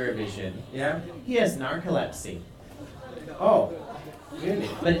met at Eurovision? Yeah? He has narcolepsy. Oh, really?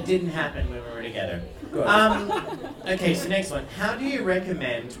 But it didn't happen when we were together. Good. Okay, so next one. How do you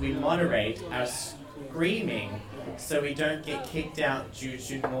recommend we moderate our screaming so we don't get kicked out due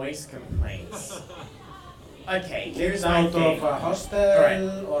to noise complaints? Okay, here's my Out thing. of a hostel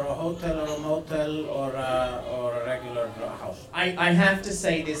Alright. or a hotel or a motel or a regular house. I have to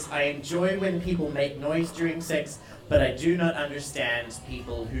say this, I enjoy when people make noise during sex, but I do not understand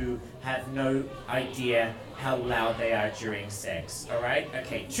people who have no idea how loud they are during sex, alright?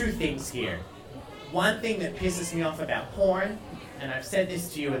 Okay, two things here. One thing that pisses me off about porn, and I've said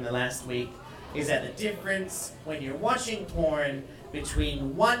this to you in the last week, is that the difference when you're watching porn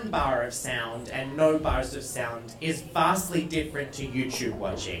between 1 bar of sound and no bars of sound is vastly different to YouTube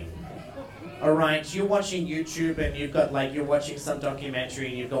watching. Alright, you're watching YouTube and you've got like, you're watching some documentary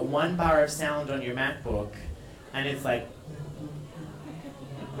and you've got 1 bar of sound on your MacBook and it's like...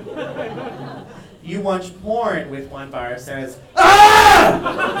 You watch porn with one bar of Sarah's,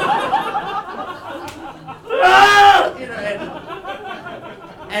 ah! Ah! You know,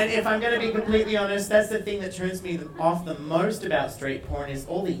 and if I'm going to be completely honest, that's the thing that turns me off the most about straight porn is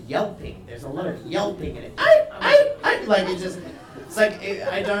all the yelping. There's a lot of yelping in it. Like it just, it's like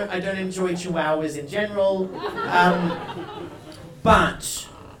I don't enjoy chihuahuas in general. But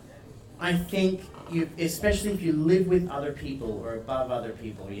I think you, especially if you live with other people or above other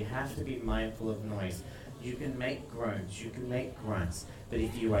people, you have to be mindful of noise. You can make groans, you can make grunts, but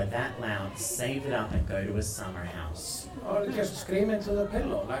if you are that loud, save it up and go to a summer house. Or just scream into the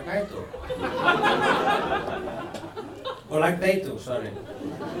pillow, like I do. Or like they do, sorry.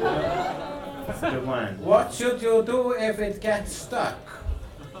 That's a good one. What should you do if it gets stuck?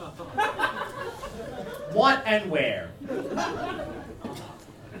 What and where?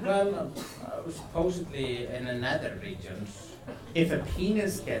 Well, supposedly in the nether regions. If a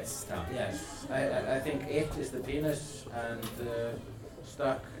penis gets stuck. Yes, I think it is the penis and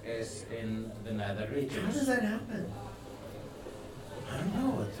stuck is in the nether regions. How does that happen? I don't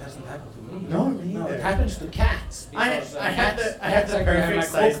know, it hasn't happened to me. No, me No, either. it happens to cats. I Because, have the cats perfect like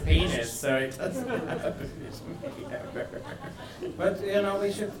size hook penis, so it doesn't happen to me ever. But you know,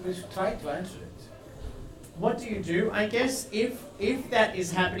 we should try to answer it. What do you do? I guess if that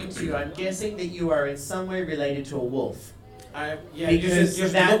is happening to you, I'm guessing that you are in some way related to a wolf. Yeah, Because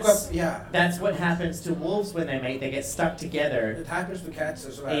just that's- look up. Yeah, That's what happens to wolves when they mate. They get stuck together. it happens to cats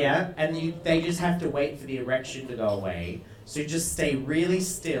as well. Yeah, and they just have to wait for the erection to go away. So you just stay really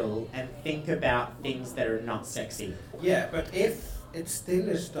still and think about things that are not sexy. Yeah, but if it still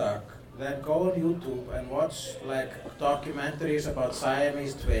is stuck, then go on YouTube and watch like documentaries about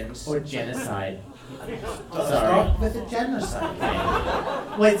Siamese twins. Or genocide. Stop with the genocide.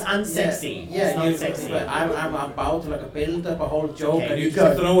 Well, it's unsexy. Yeah, it's not you, sexy. I'm about to like build up a whole joke Okay, and you you go.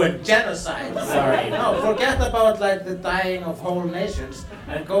 just throw in genocide. Sorry. No, forget about like the dying of whole nations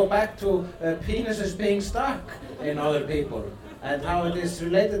and go back to penises being stuck in other people and how it is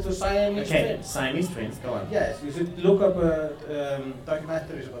related to Siamese Okay, twins. Siamese twins, go on. Yes, you should look up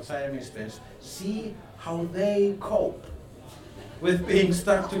documentaries about Siamese twins. See how they cope with being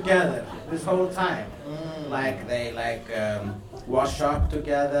stuck together this whole time. Like they wash up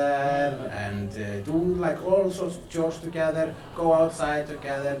together and do like all sorts of chores together, go outside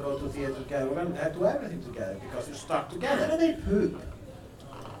together, go to theater together. Well, they do everything together because you're stuck How together. do they poop?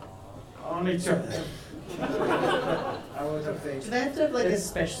 On each other. I would have think. Do they have to have like a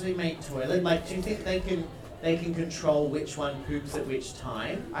specially made toilet? Like, do you think they can control which one poops at which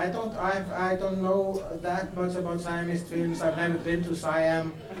time? I don't know that much about Siamese twins. I've never been to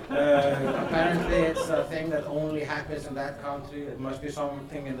Siam. Apparently, it's a thing that only happens in that country. It must be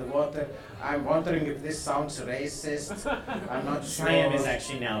something in the water. I'm wondering if this sounds racist. I'm not sure. Siam is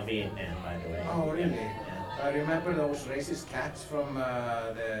actually now Vietnam, by the way. Oh, really? Yeah. I remember those racist cats from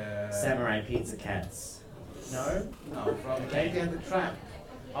the... Samurai pizza cats. No? No, from Lady and the Tramp.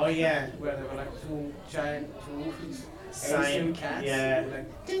 Oh yeah. Where there were like two Siam Asian cats. Yeah.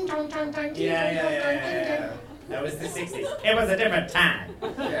 Like, ding dong dong dong, ding Yeah, dong yeah, dong yeah, dong, yeah, ding yeah. That was the 60s. It was a different time.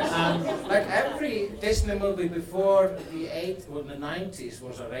 Yes. Like every Disney movie before the 90s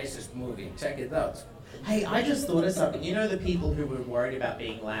was a racist movie. Check it out. Hey, I just thought of something. You know the people who were worried about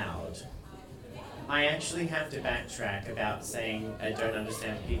being loud? I actually have to backtrack about saying I don't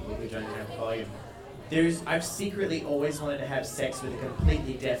understand people who don't have volume. I've secretly always wanted to have sex with a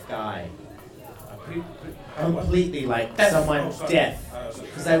completely deaf guy. Completely, like Deaf. someone Oh, sorry. deaf.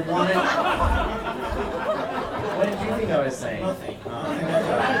 Because I wanted... What did you think I was saying? Nothing.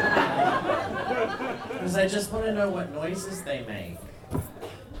 Because I just want to know what noises they make.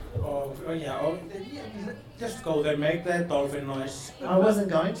 Oh yeah. Just go there, make that dolphin noise. I wasn't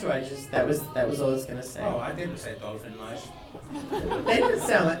going to. That was all I was gonna say. Oh, I didn't say dolphin noise. They didn't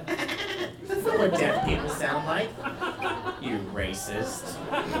sound like. That's not what deaf people sound like. You racist.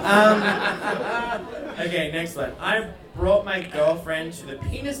 Okay, next one. I brought my girlfriend to the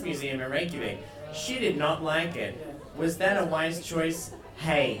Penis Museum in Reykjavik. She did not like it. Was that a wise choice?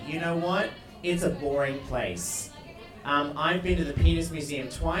 Hey, you know what? It's a boring place. I've been to the Penis Museum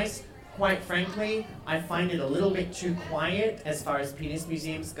twice. Quite frankly, I find it a little bit too quiet as far as penis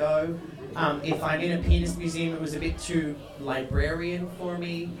museums go. If I'm in a penis museum, it was a bit too librarian for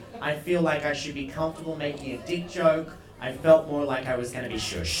me. I feel like I should be comfortable making a dick joke. I felt more like I was going to be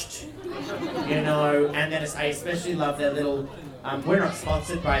shushed. You know, and then I especially love their little... we're not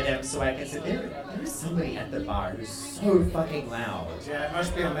sponsored by them, so I can say, there is somebody at the bar who's so fucking loud. Yeah, it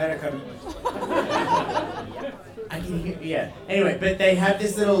must be American. I can hear, yeah. Anyway, but they have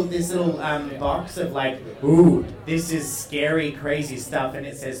this little box of like, ooh, this is scary, crazy stuff, and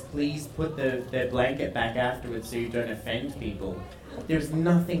it says, please put the blanket back afterwards so you don't offend people. There's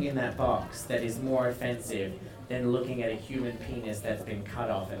nothing in that box that is more offensive than looking at a human penis that's been cut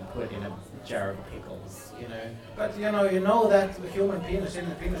off and put in a jar of pickles, you know? But you know that human penis in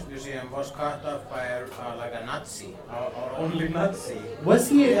the Penis Museum was cut off by like a Nazi, or only Nazi. Was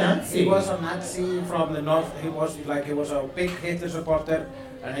he a Nazi? He was a Nazi from the north. He was a big Hitler supporter,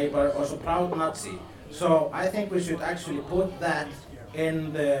 and he was a proud Nazi. So I think we should actually put that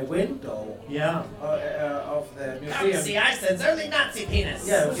in the window, yeah, of the museum. Come see Iceland's only Nazi penis.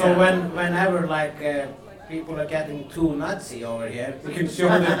 Yeah. So whenever like people are getting too Nazi over here, we can show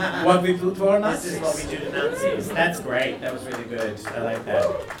them what we do to our Nazis. This is what we do to Nazis. That's great. That was really good. I like that.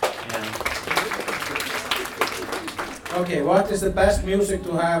 Yeah. Okay, what is the best music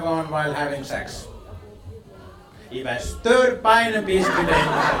to have on while having sex? Í Vesturbænum Biskupinn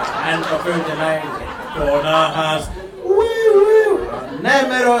enda fundi nægði kona hans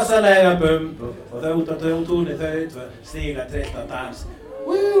nefnir rosalega bumbu og þau út á túni þau tvö stíga trillt á dans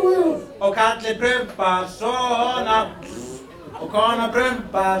og kallinn prumpar svona og kona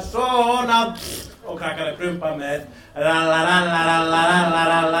prumpar svona og krakkarnir prumpa með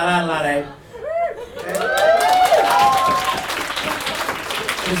rallarallarallarallarallarei.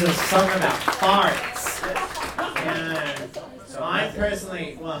 This is a song about farts. Yeah. So I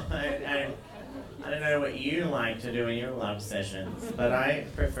personally, well, I don't know what you like to do in your love sessions, but I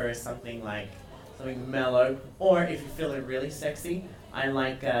prefer something mellow, or if you're feeling really sexy, I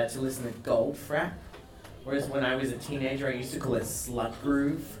like to listen to Goldfrapp. Whereas when I was a teenager, I used to call it slut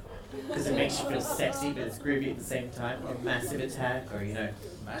groove, because it makes you feel sexy, but it's groovy at the same time. Or Massive Attack, or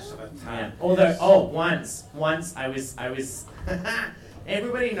Massive Attack. Yeah. Although, once I was.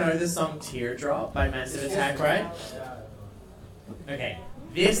 Everybody know the song Teardrop by Massive Attack, right? Okay,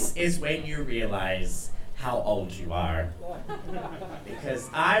 this is when you realize how old you are. Because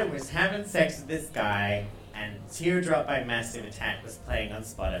I was having sex with this guy, and Teardrop by Massive Attack was playing on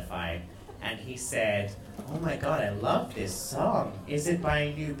Spotify, and he said, "Oh my god, I love this song. Is it by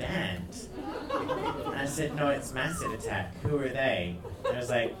a new band?" And I said, "No, it's Massive Attack. Who are they?" And I was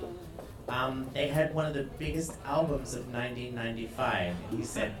like, they had one of the biggest albums of 1995. And he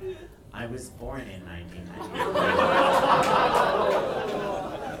said, "I was born in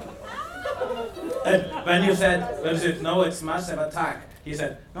 1995. And when you said, no, it's Massive Attack, he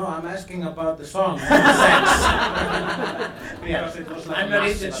said, no, I'm asking about the song, sex. Yeah, I'm not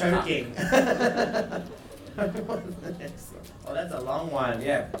into choking. Oh, that's a long one.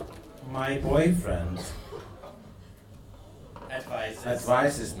 Yeah. My boyfriend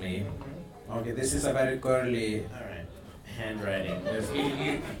advises me. Okay, this is a very girly. All right. Handwriting.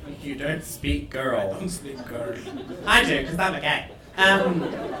 You don't speak girl. I don't speak girl. I do, because I'm a guy.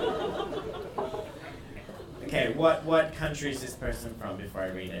 Okay, what country is this person from before I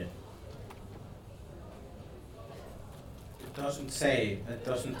read it? It doesn't say.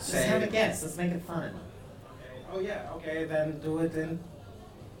 Just have a guess. Let's make it fun. Okay. Oh yeah. Okay, then do it in.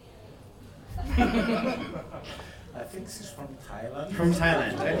 I think she's from Thailand. From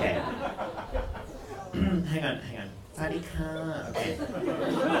Thailand. Okay. Hang on. Sarika. Okay.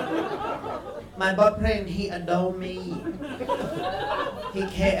 My boyfriend, he adore me. He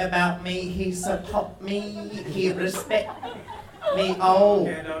care about me. He support me. He respect me. Oh.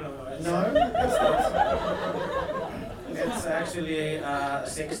 Okay, no. No? It's actually a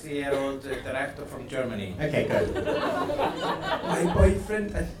 60-year-old director from Germany. Okay, good. My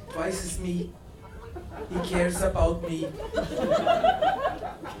boyfriend advises me. He cares about me.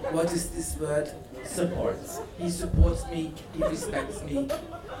 What is this word? Supports. He supports me. He respects me.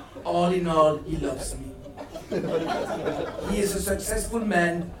 All in all, he loves me. He is a successful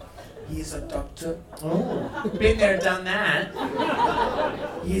man. He is a doctor. Oh, been there, done that.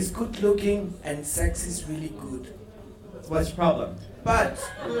 He is good looking and sex is really good. What's your problem? But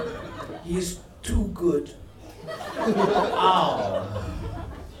he is too good. Oh.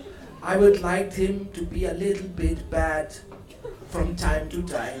 I would like him to be a little bit bad from time to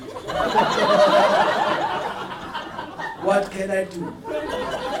time. What can I do?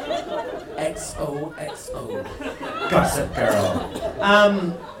 XOXO. Gossip Girl.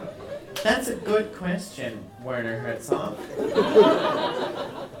 That's a good question, Werner Herzog.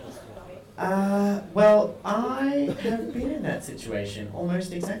 Well, I have been in that situation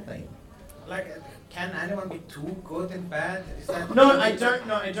almost exactly. Like, can anyone be too good in bed? Is that No, I don't.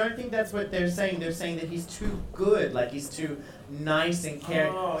 No, I don't think that's what they're saying. They're saying that he's too good, like he's too nice and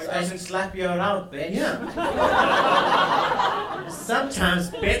caring. Oh, it doesn't slap you around, bitch. Yeah. Sometimes,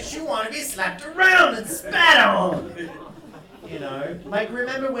 bitch, you want to be slapped around and spat on. You know, like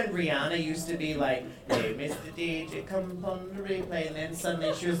remember when Rihanna used to be like, "Hey, Mr. DJ, come on the replay," and then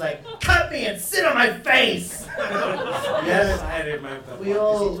suddenly she was like, "Cut me and sit on my face." Yes, I remember. We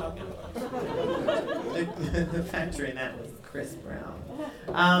all. The factor in that was Chris Brown.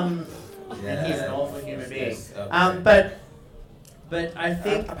 And he's an awful human being. But I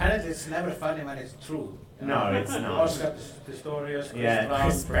think apparently it's never funny when it's true. No, it's not. Oscar Pistorius,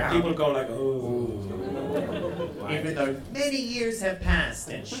 Chris Brown. People go like, oh. Even though many years have passed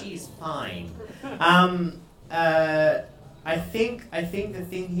and she's fine. I think the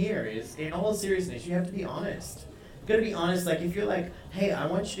thing here is, in all seriousness, you have to be honest. You've got to be honest. Like if you're like, hey, I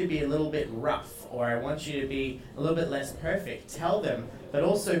want you to be a little bit rough, or I want you to be a little bit less perfect. Tell them, but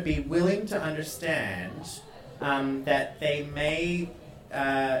also be willing to understand that they may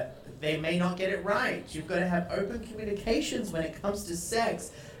not get it right. You've got to have open communications when it comes to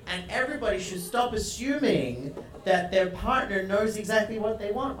sex, and everybody should stop assuming that their partner knows exactly what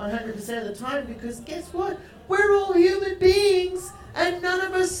they want 100% of the time, because guess what? We're all human beings, and none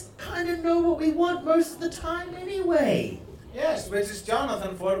of us kind of know what we want most of the time anyway. Yes, which is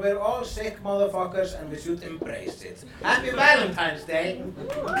Jonathan for we're all sick motherfuckers and we should embrace it. Happy Valentine's Day! And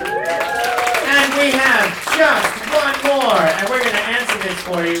we have just one more, and we're going to answer this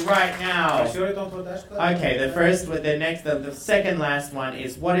for you right now. Are you sure you don't put that? Okay, the second last one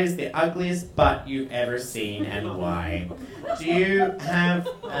is, what is the ugliest butt you've ever seen and why? Do you have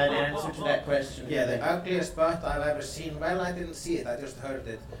an answer to that question? Yeah, the ugliest butt I've ever seen. Well, I didn't see it, I just heard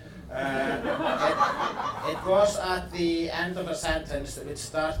it. It was at the end of a sentence which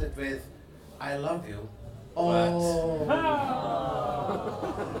started with, I love you. Oh.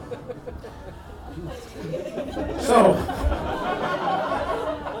 So,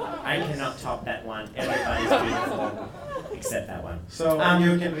 I cannot top that one. Everybody's beautiful, except that one. So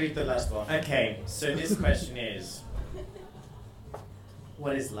you can read the last one. Okay, so this question is,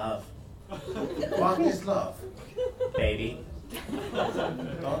 what is love? What is love? Baby.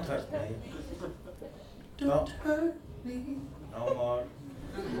 Don't hurt me. Don't hurt me. No more.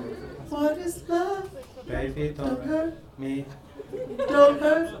 What is love? Baby, don't hurt me. Don't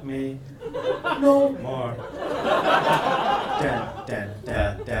hurt Me. no More. Dun, dun,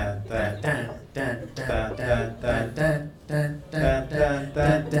 dun, dun, dun, dun, dun, dun, dun,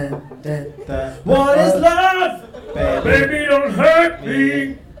 dun, dun, dun. What is love? Baby, don't hurt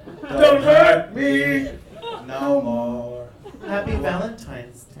me. Don't hurt me. No more. Happy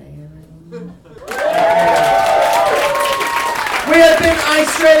Valentine's Day, everyone. We have been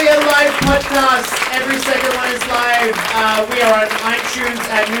Australia Live Podcast. Every second one is live. We are on iTunes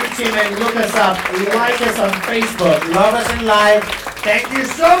and YouTube, and look us up. Like us on Facebook. Love us in live. Thank you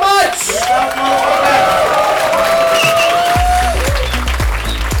so much.